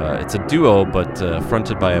 It's a duo, but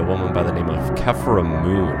fronted by a woman by the name of Kefra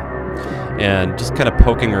Moon. And just kind of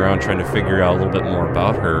poking around, trying to figure out a little bit more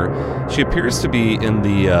about her. She appears to be in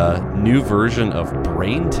the new version of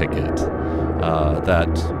Brain Ticket, that,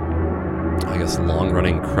 I guess,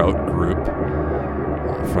 long-running Kraut group,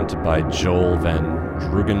 fronted by Joel Van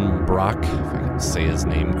Drugenbrock, if I can say his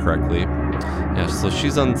name correctly. Yeah, so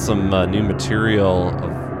she's on some new material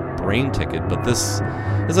of Brain Ticket, but this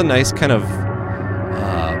is a nice kind of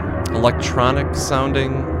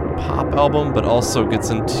electronic-sounding pop album, but also gets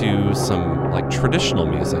into some like traditional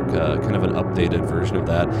music, kind of an updated version of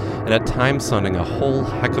that, and at times sounding a whole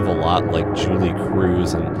heck of a lot like Julie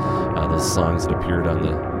Cruz and those songs that appeared on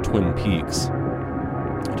the Twin Peaks.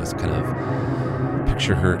 I just kind of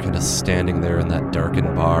picture her kind of standing there in that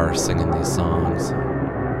darkened bar singing these songs.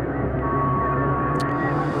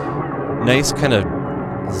 Nice kind of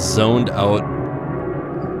zoned out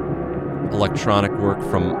electronic work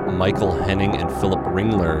from Michael Henning and Philip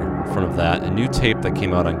Ringler in front of that. A new tape that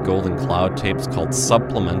came out on Golden Cloud Tapes called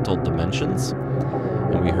Supplemental Dimensions.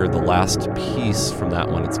 And we heard the last piece from that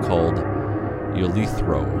one. It's called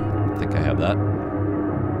Eulithro. I think I have that.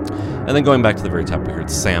 And then going back to the very top, we heard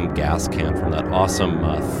Sam Gascan from that awesome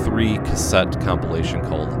 3-cassette compilation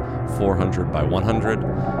called 400 by 100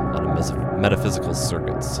 on Metaphysical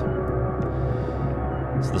Circuits.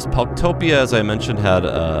 So this Pulptopia, as I mentioned, had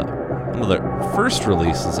one of the first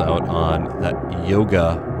releases out on that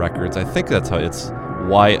Yoga Records. I think that's how it's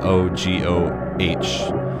YOGOH,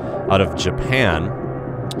 out of Japan.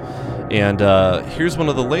 And here's one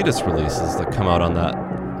of the latest releases that come out on that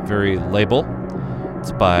very label.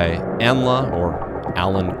 It's by Anla, or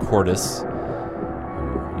Alan Cordes.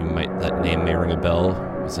 That name may ring a bell.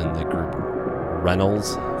 He was in the group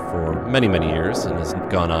Reynolds for many, many years and has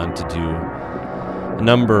gone on to do a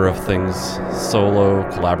number of things solo,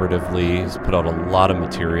 collaboratively. He's put out a lot of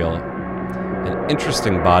material. An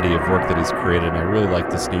interesting body of work that he's created, and I really like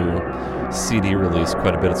this new CD release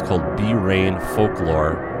quite a bit. It's called B-Rain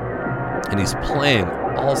Folklore, and he's playing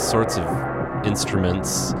all sorts of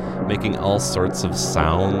instruments, making all sorts of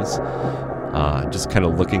sounds. Just kind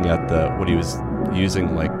of looking at what he was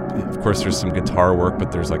using, like, of course there's some guitar work,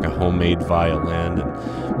 but there's like a homemade violin and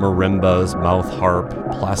marimbas, mouth harp,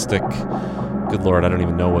 plastic. Good Lord, I don't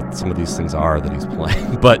even know what some of these things are that he's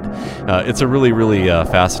playing. But it's a really, really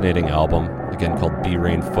fascinating album, again, called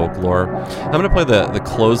B-Rain Folklore. I'm going to play the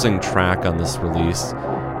closing track on this release.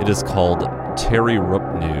 It is called Terry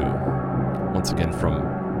Rupnu, once again from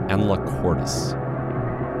Anla Cordes.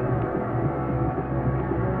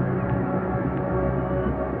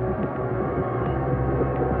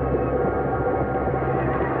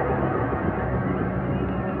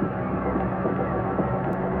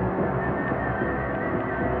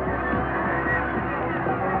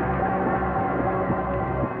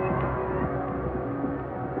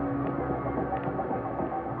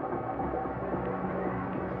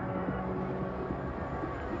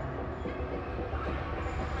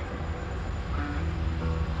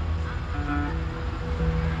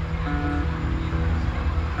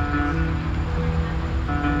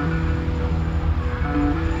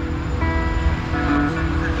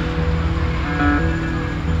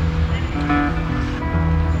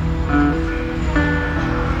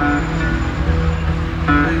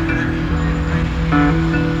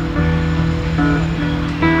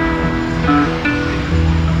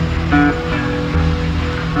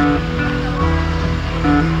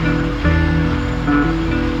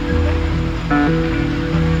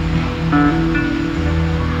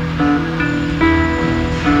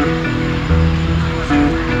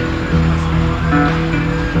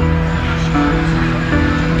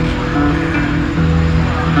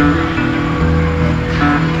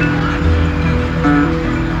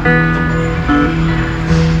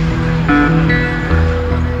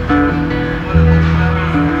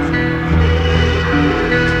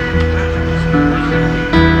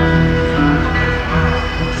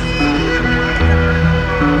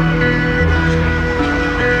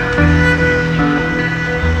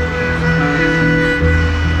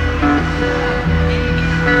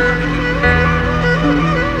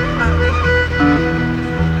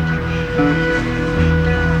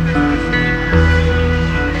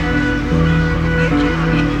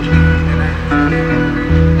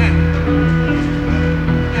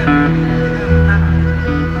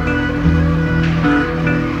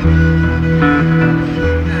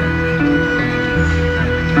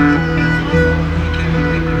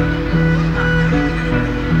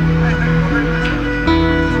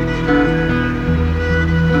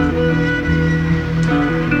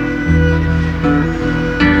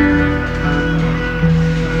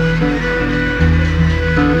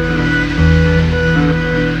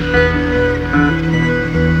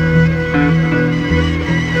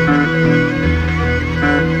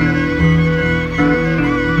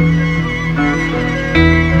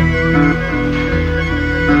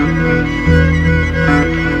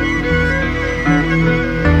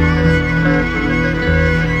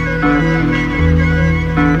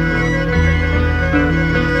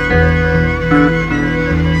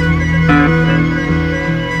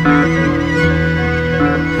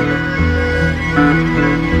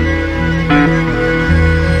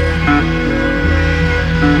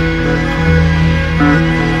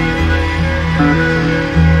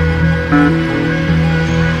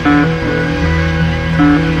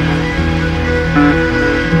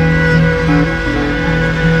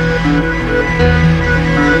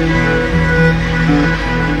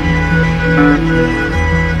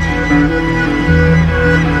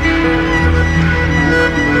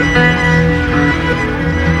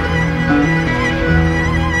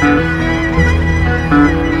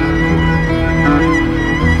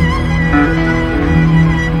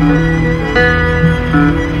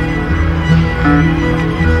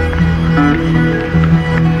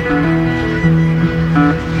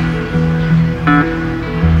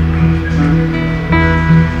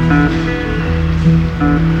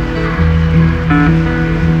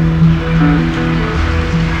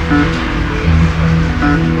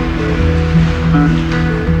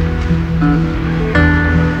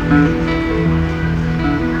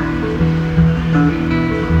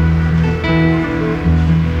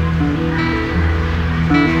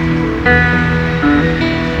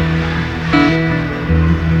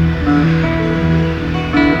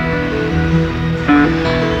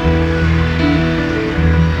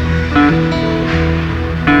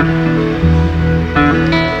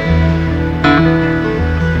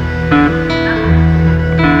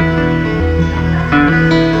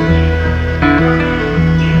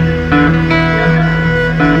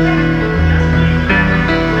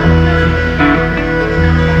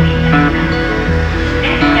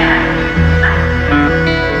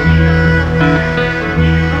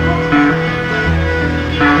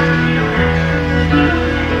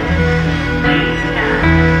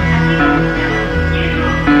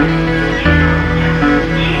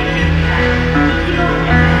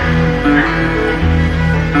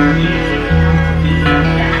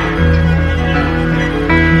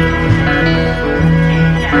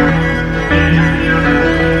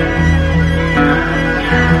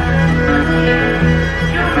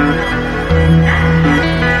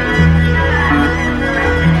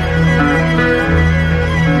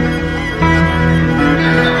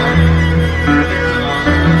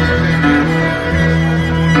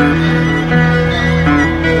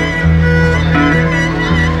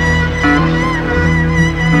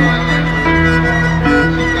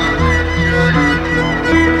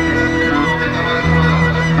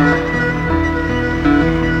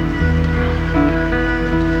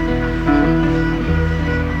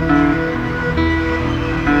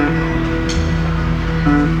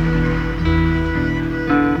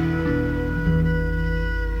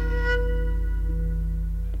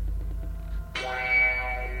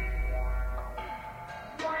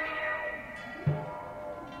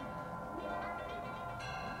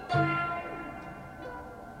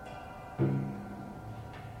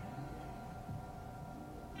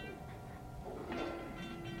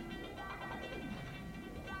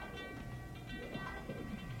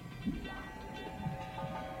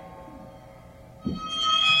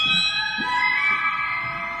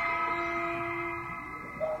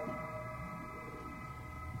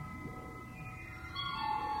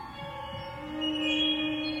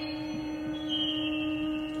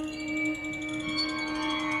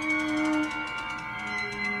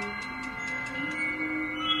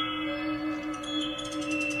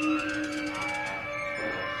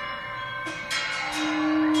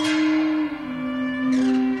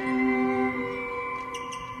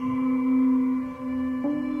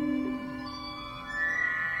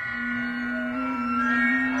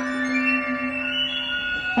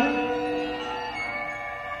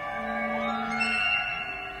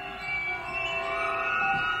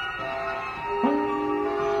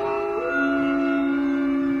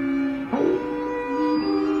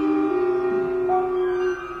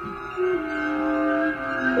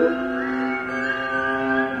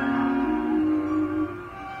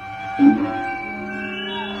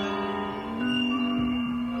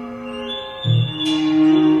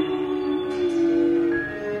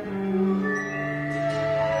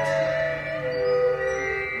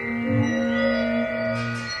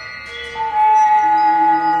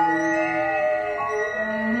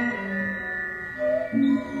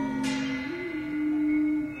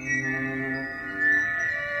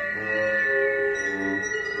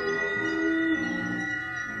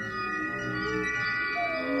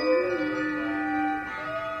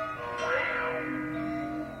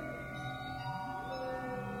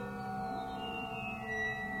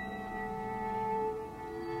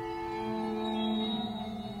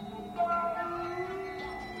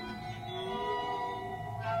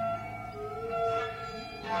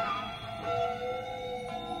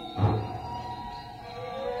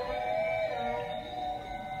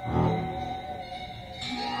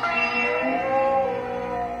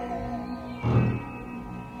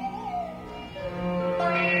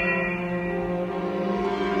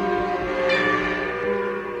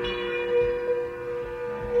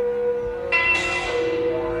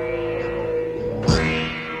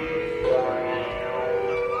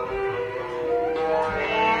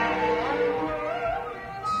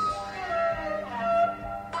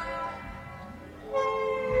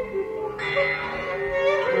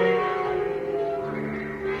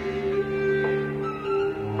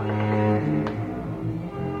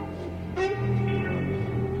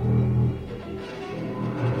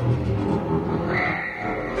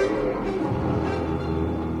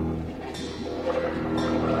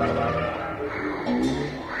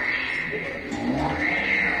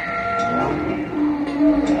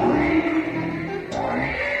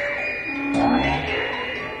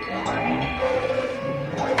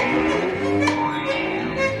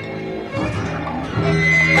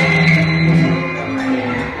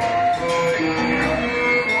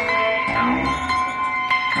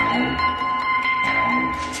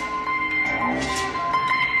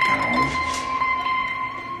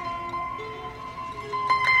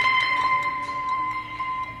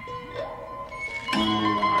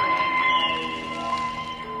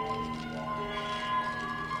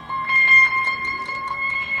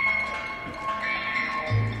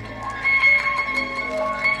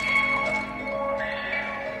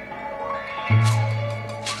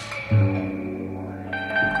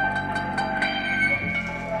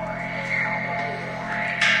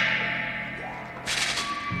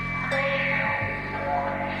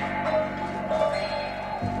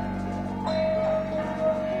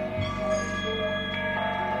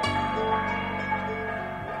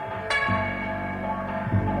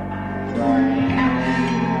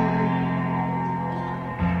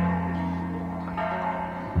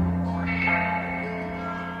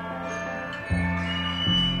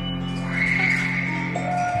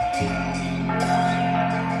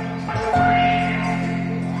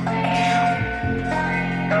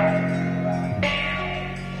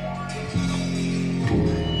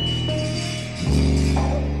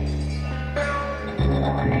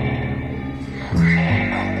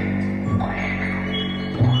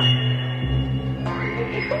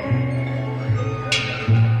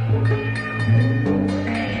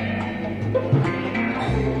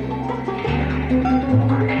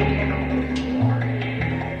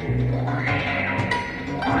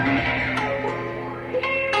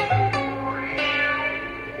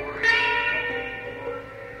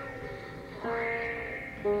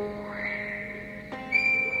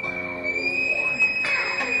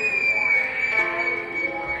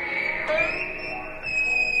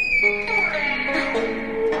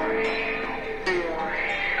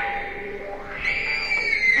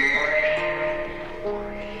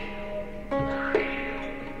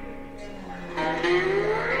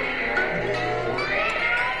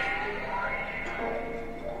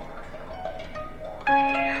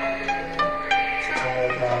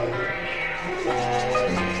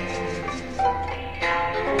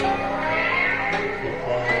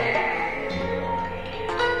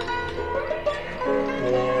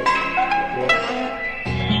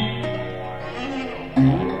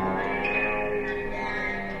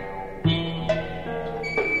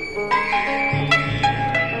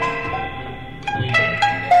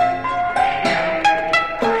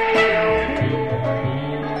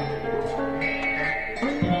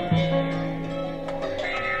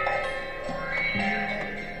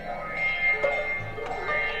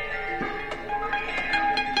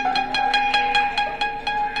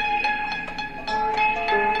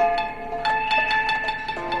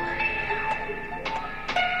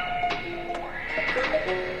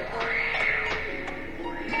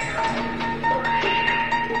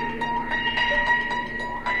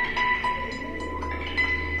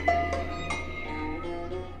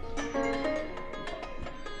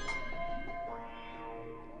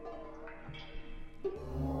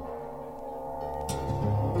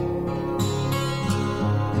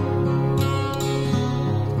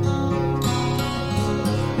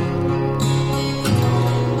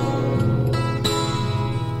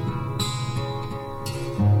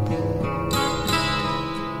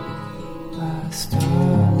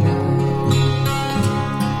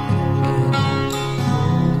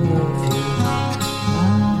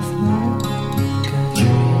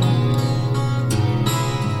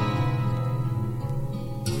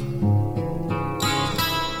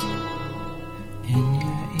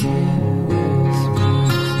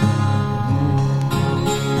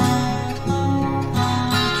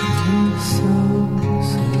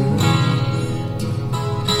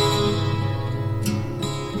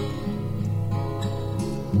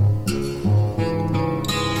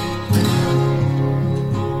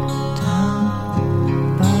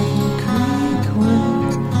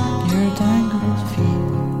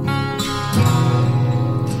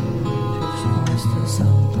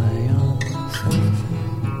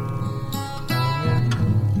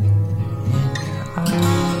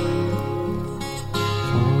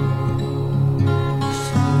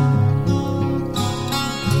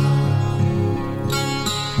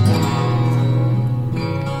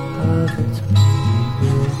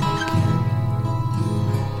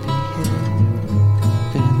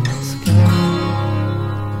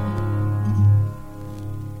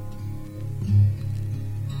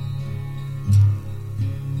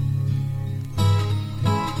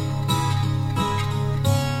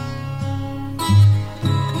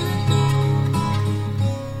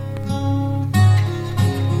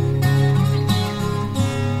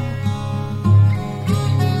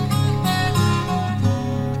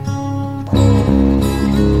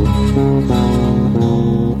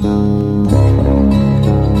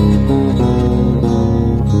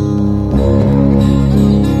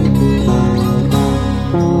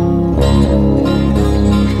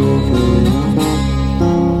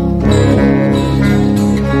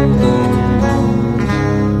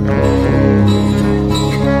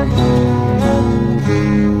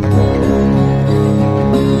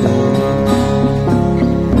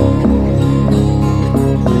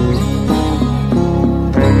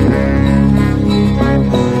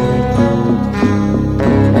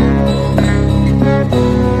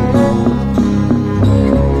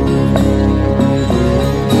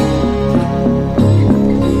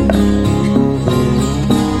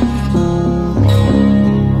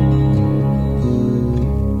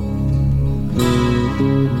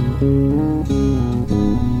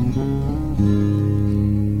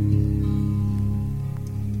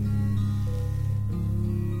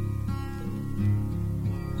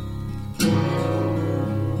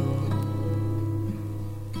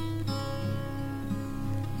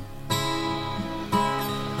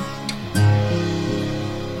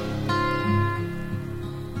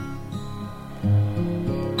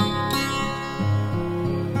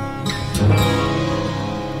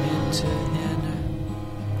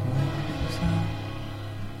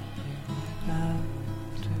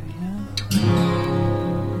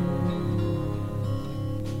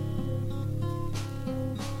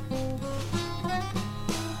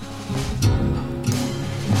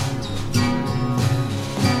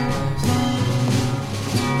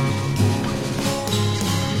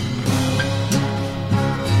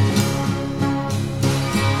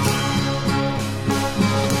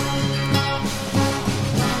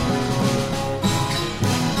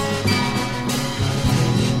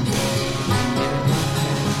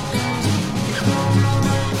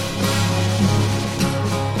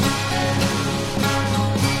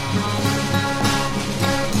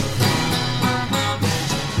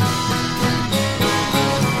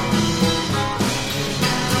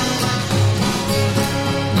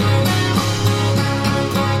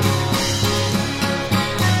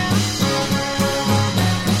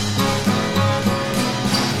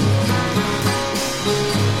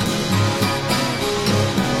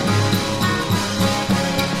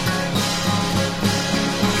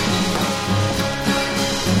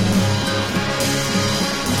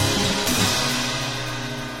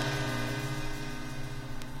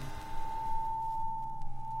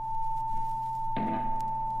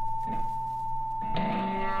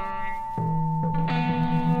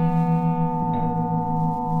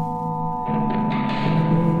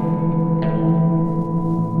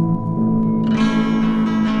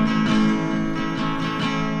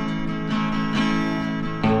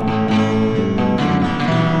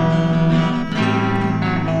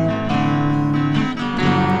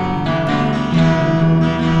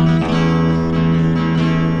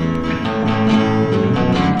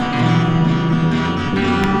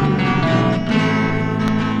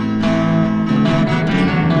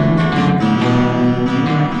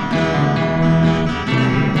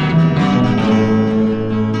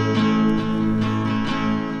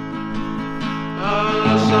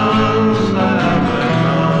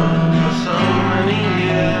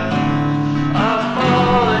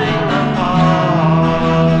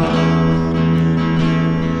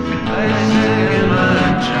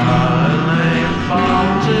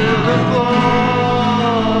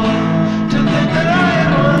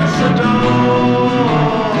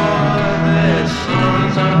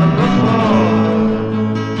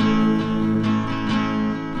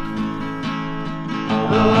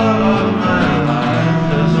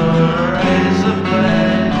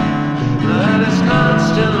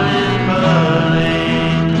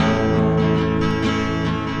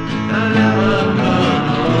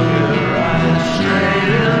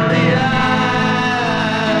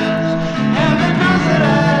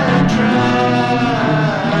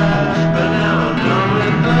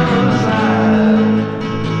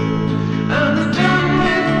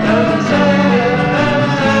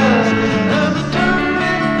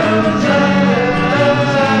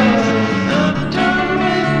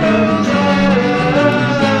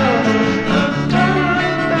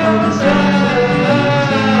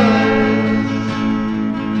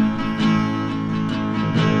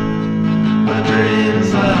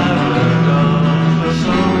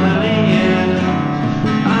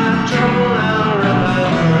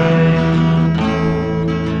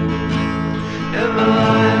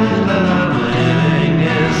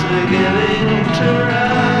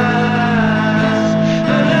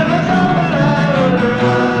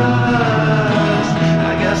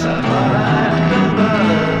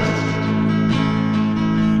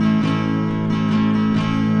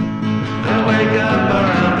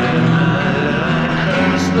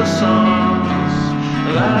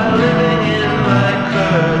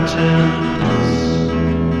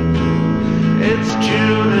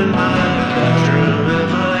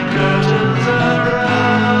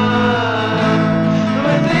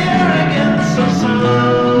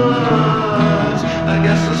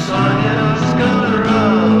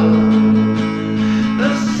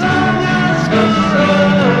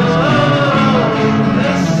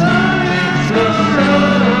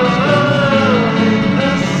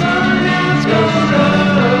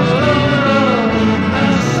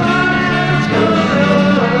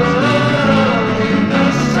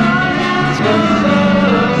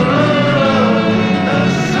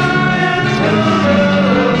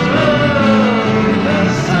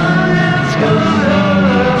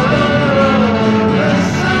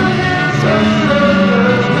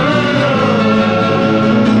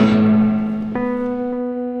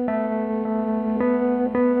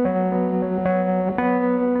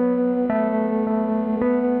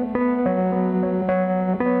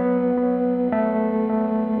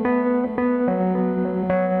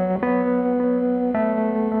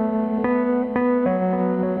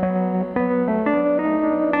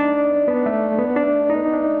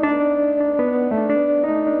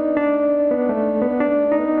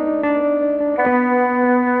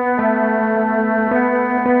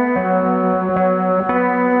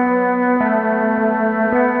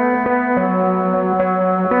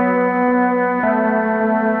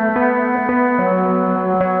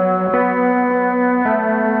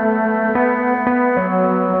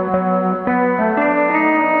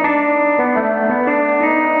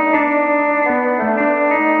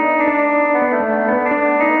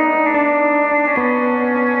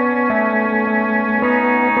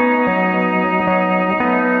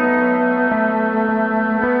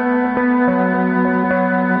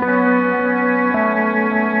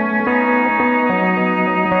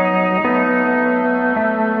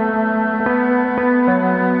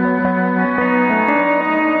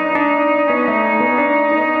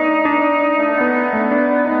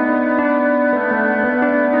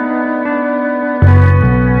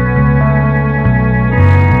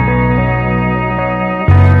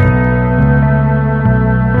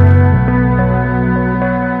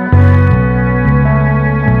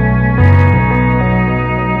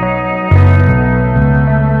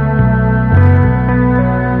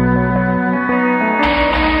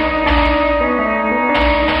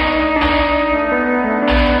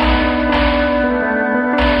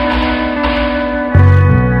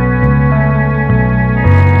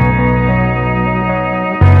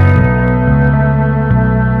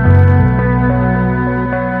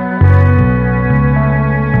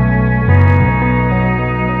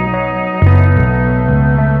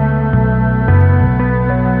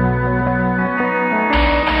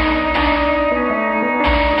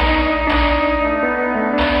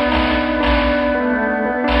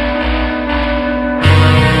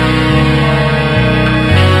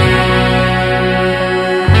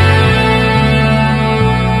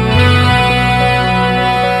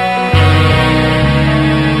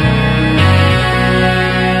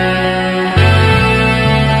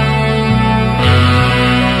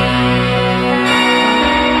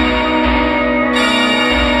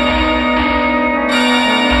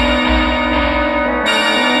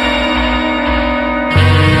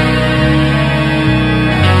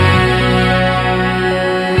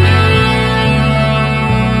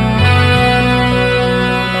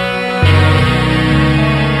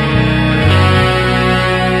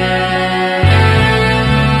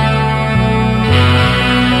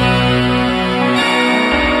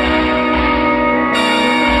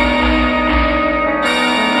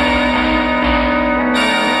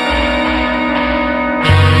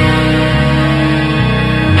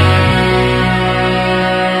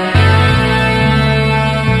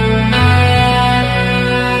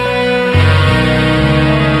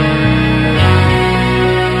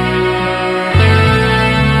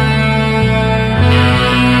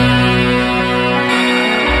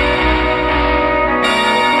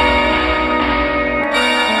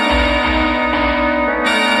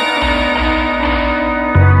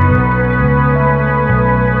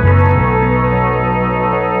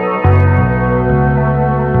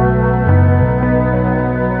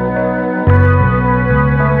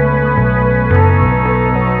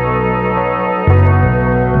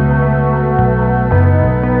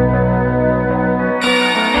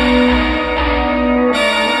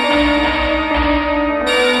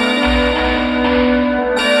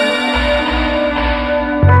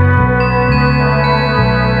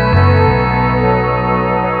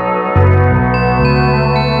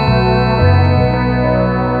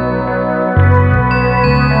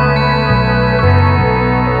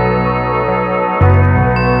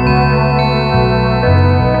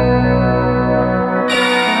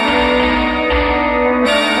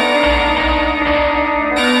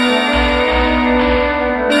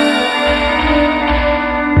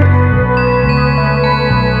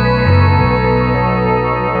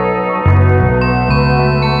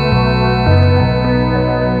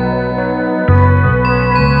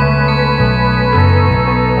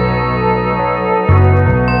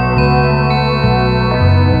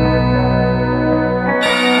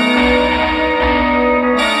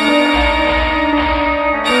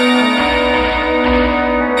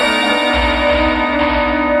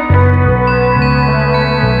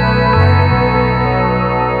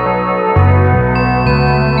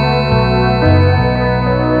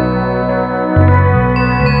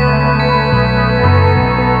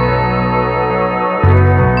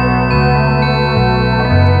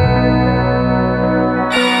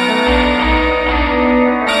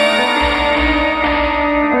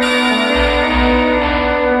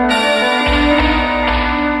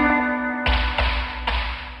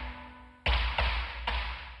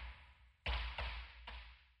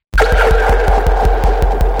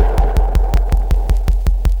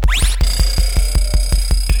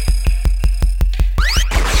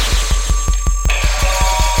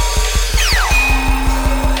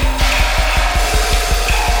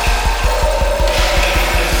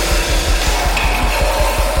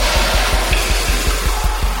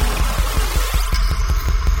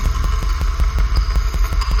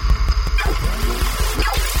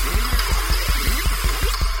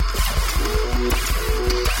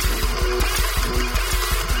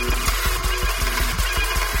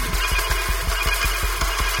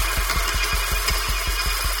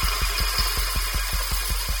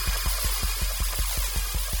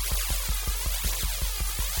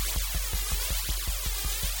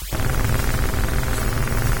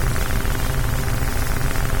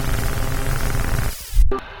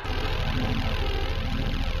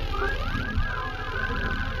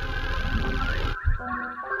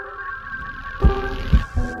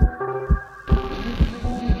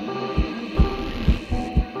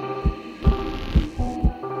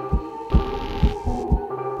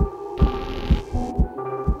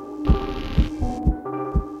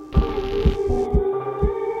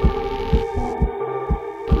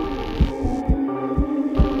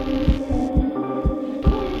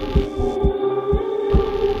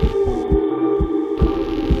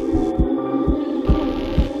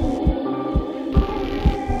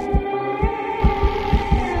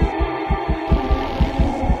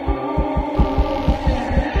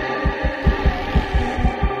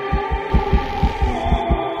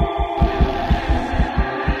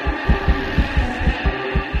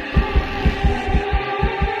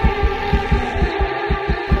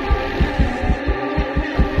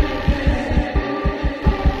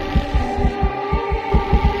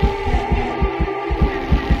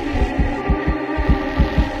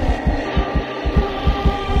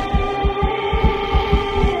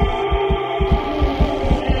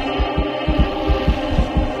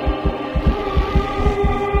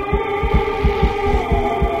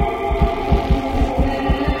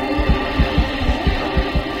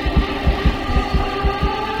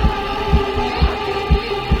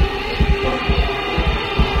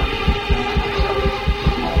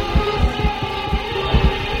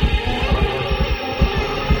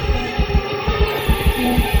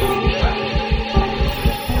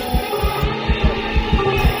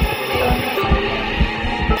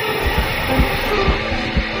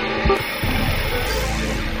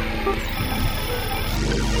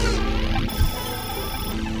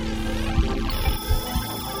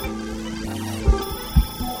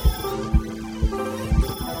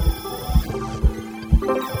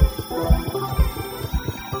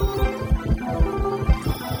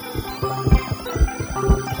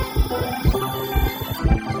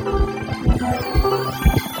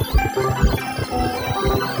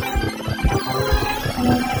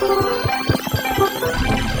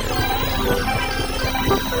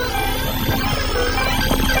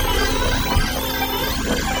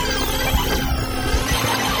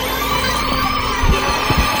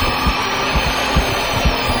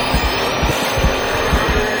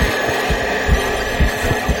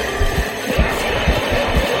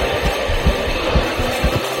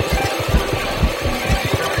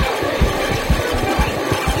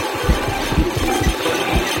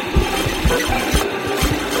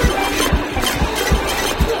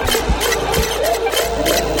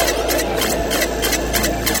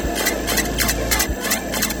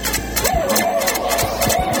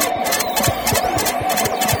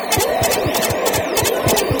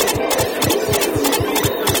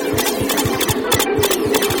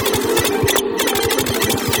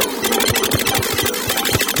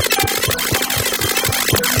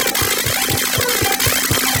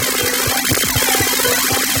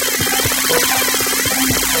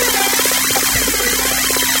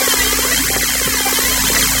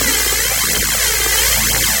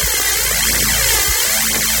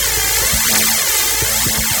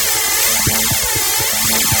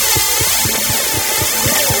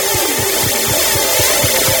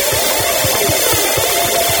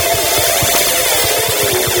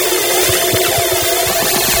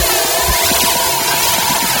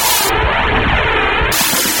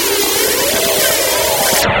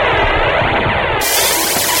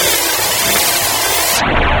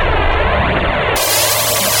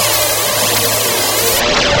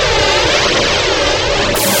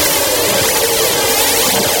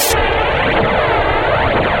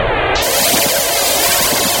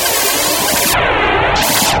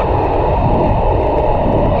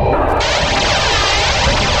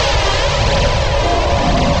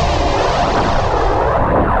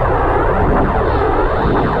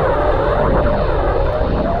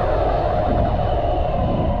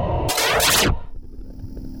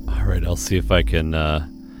 see if I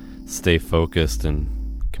can stay focused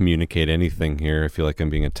and communicate anything here. I feel like I'm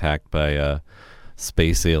being attacked by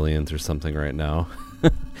space aliens or something right now.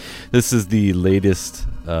 This is the latest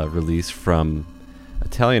release from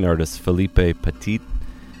Italian artist Felipe Petit,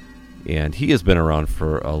 and he has been around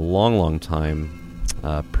for a long, long time,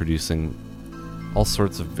 producing all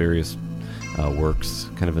sorts of various works,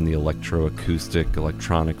 kind of in the electroacoustic,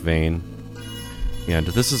 electronic vein. And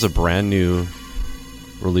this is a brand new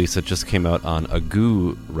release that just came out on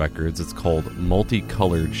Agu Records. It's called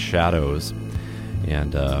Multicolored Shadows,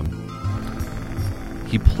 and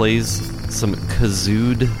he plays some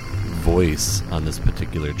kazooed voice on this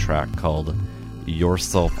particular track called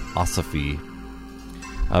Yourself Osophy.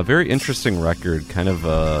 A very interesting record, kind of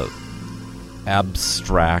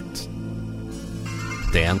abstract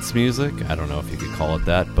dance music. I don't know if you could call it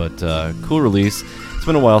that, but cool release. It's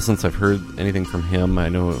been a while since I've heard anything from him. I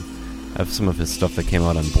know I have some of his stuff that came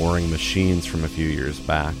out on Boring Machines from a few years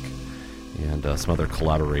back, and some other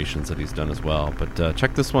collaborations that he's done as well. But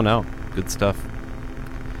check this one out. Good stuff.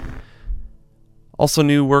 Also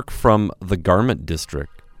new work from The Garment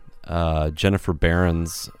District, Jennifer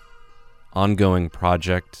Barron's ongoing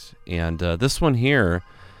project, and this one here,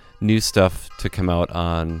 new stuff to come out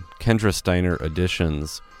on Kendra Steiner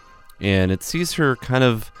Editions, and it sees her kind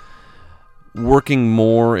of working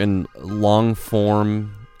more in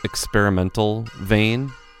long-form experimental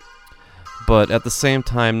vein, but at the same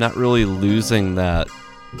time not really losing that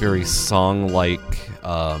very song-like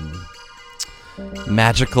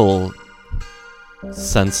magical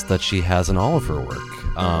sense that she has in all of her work.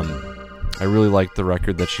 I really liked the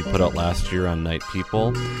record that she put out last year on Night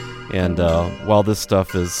People, and while this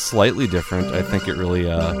stuff is slightly different, I think it really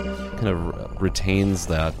kind of retains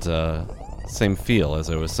that same feel, as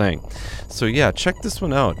I was saying. So yeah, check this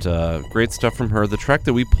one out. Great stuff from her. The track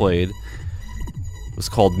that we played was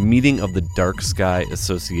called Meeting of the Dark Sky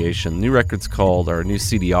Association. New record's called, our new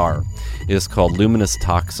CDR is called Luminous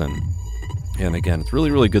Toxin. And again, it's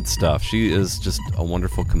really, really good stuff. She is just a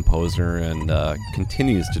wonderful composer and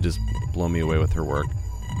continues to just blow me away with her work.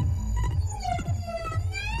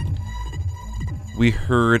 We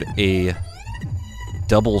heard a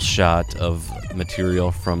double shot of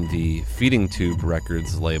material from the Feeding Tube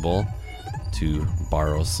Records label, to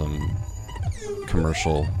borrow some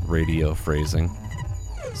commercial radio phrasing.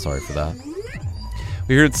 Sorry for that.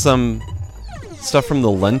 We heard some stuff from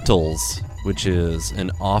the Lentils, which is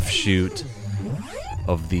an offshoot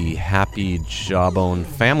of the Happy Jawbone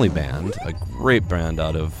Family Band, a great band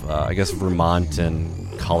out of, I guess, Vermont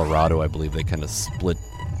and Colorado. I believe they kind of split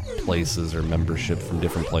places or membership from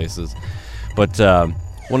different places. But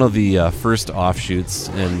one of the first offshoots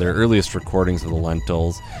in their earliest recordings of the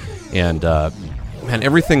Lentils, and man,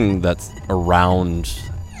 everything that's around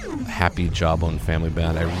Happy Jawbone Family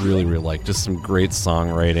Band, I really, really like. Just some great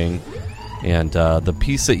songwriting. And the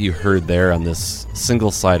piece that you heard there on this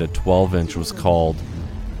single-sided 12-inch was called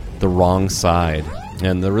The Wrong Side.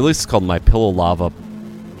 And the release is called My Pillow Lava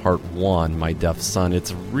Part 1, My Deaf Son.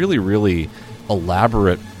 It's a really, really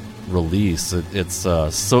elaborate release. It's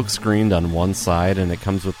silk-screened on one side, and it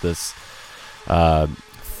comes with this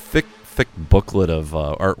thick booklet of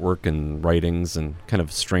artwork and writings and kind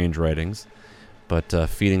of strange writings. But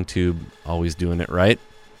Feeding Tube always doing it right.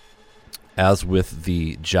 As with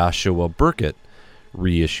the Joshua Burkett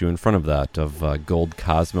reissue in front of that of Gold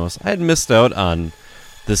Cosmos. I had missed out on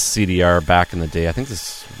this CDR back in the day. I think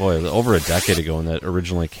this, over a decade ago when that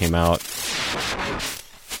originally came out.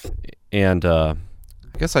 And I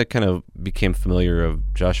guess I kind of became familiar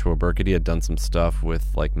of Joshua Burkett. He had done some stuff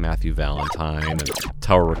with like Matthew Valentine and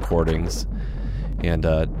Tower Recordings. And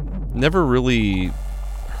never really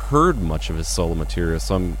heard much of his solo material,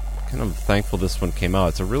 so I'm kind of thankful this one came out.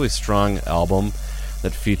 It's a really strong album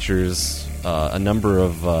that features a number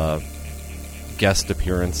of guest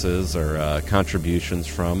appearances or contributions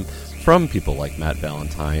from people like Matt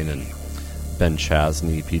Valentine and Ben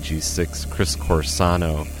Chasney, PG6, Chris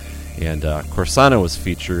Corsano, and Corsano was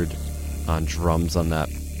featured on drums on that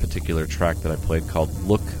particular track that I played called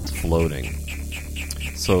Look Floating.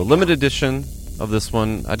 So limited edition of this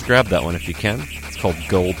one, I'd grab that one if you can. It's called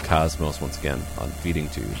Gold Cosmos, once again, on Feeding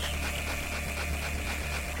Tube.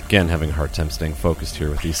 Again, having a hard time staying focused here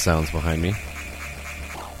with these sounds behind me.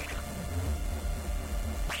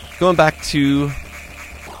 Going back to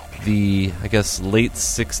the, I guess, late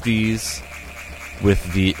 60s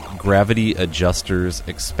with the Gravity Adjusters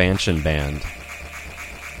Expansion Band.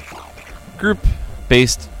 Group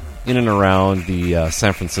based in and around the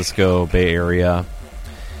San Francisco Bay Area.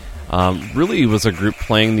 Really was a group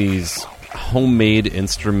playing these homemade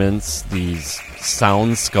instruments, these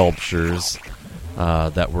sound sculptures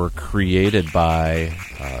that were created by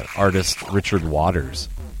artist Richard Waters,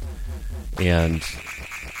 and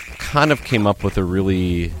kind of came up with a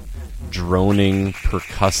really droning,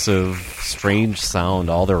 percussive, strange sound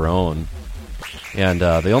all their own. And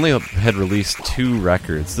they only had released 2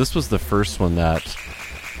 records. This was the first one that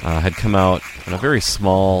had come out in a very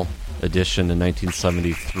small edition in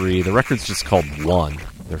 1973. The record's just called One,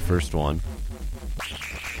 their first one.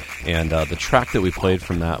 And the track that we played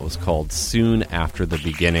from that was called Soon After the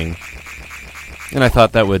Beginning. And I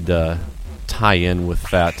thought that would tie in with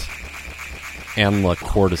that Anla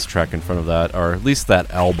Cordes track in front of that, or at least that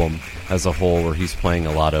album as a whole, where he's playing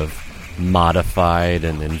a lot of modified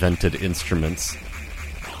and invented instruments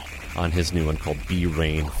on his new one called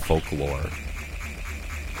B-Rain Folklore.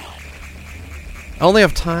 I only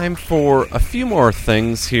have time for a few more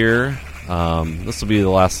things here. This will be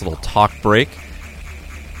the last little talk break.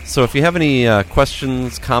 So if you have any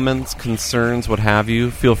questions, comments, concerns, what have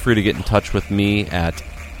you, feel free to get in touch with me at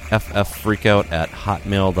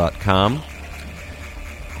fffreakout@hotmail.com.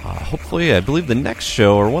 Hopefully, I believe the next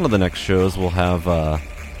show, or one of the next shows, will have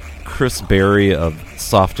Chris Berry of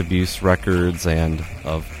Soft Abuse Records and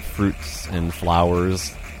of Fruits and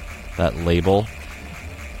Flowers, that label,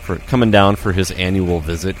 for coming down for his annual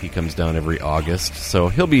visit. He comes down every August, so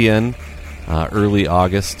he'll be in early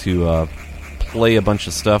August to play a bunch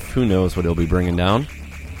of stuff. Who knows what he'll be bringing down,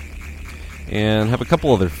 and have a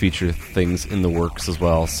couple other feature things in the works as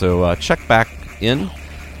well. So check back in.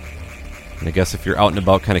 And I guess if you're out and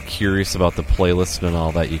about kind of curious about the playlist and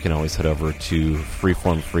all that, you can always head over to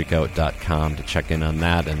freeformfreakout.com to check in on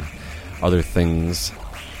that and other things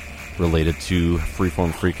related to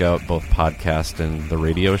Freeform Freakout, both podcast and the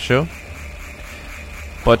radio show.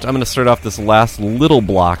 But I'm going to start off this last little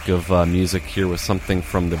block of music here with something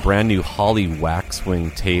from the brand new Holly Waxwing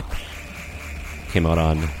tape. Came out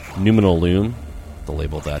on Numinal Loom, the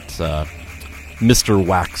label that Mr.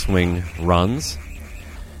 Waxwing runs.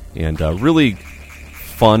 And a really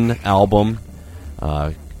fun album,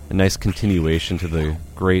 a nice continuation to the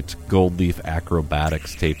great Gold Leaf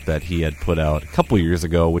Acrobatics tape that he had put out a couple years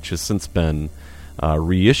ago, which has since been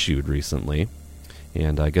reissued recently.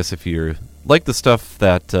 And I guess if you like the stuff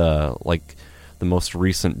that, like the most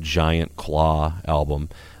recent Giant Claw album,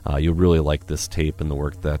 you'll really like this tape and the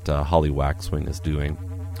work that Holly Waxwing is doing.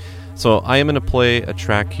 So I am going to play a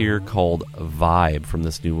track here called Vibe from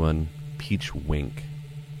this new one, Peach Wink.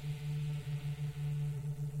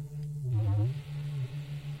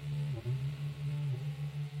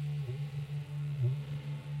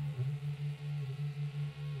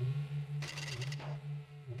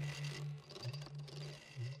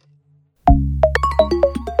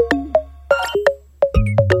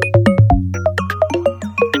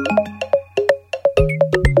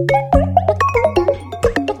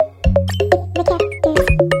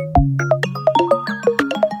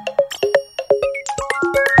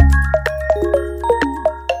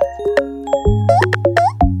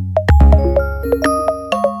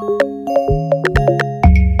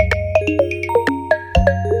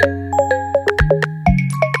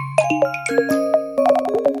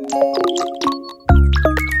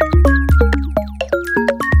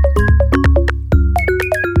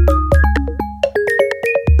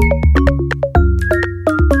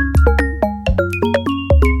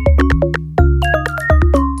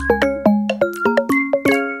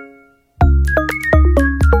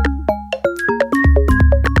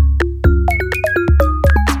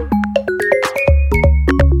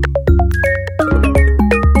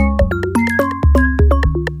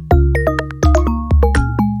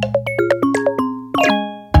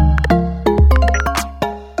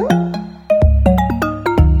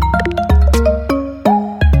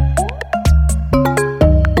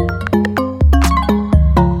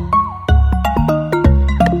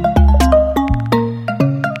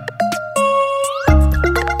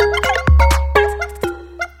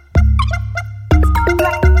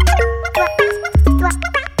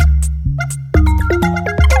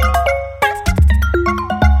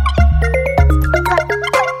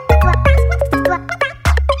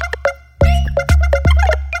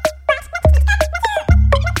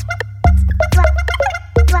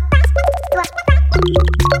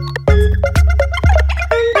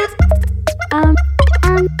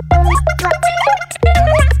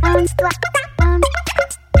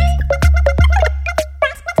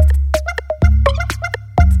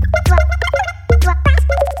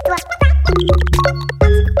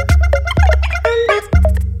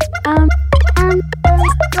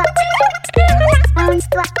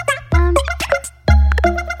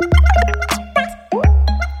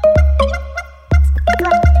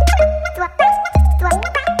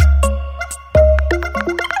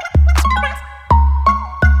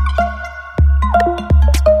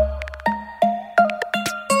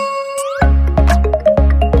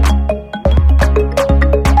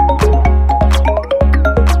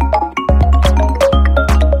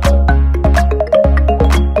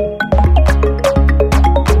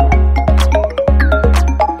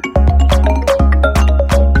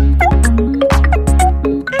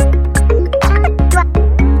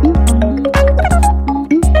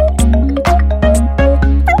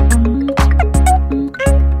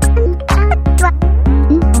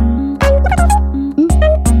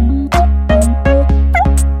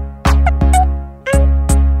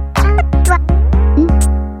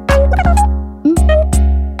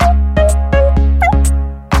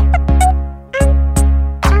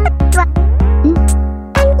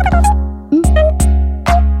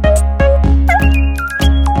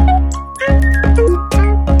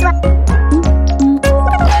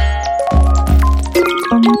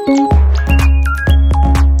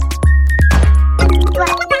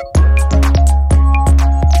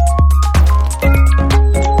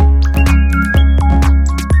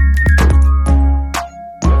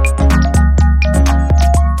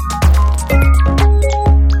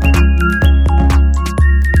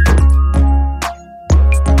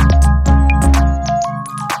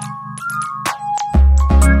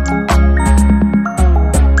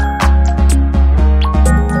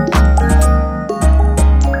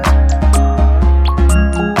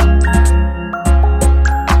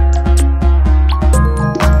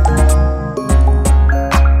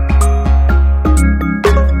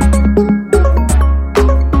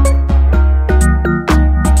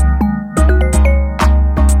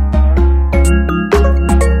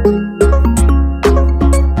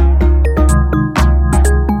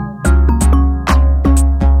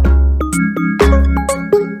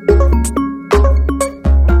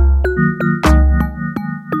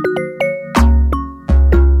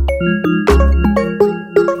 Bye.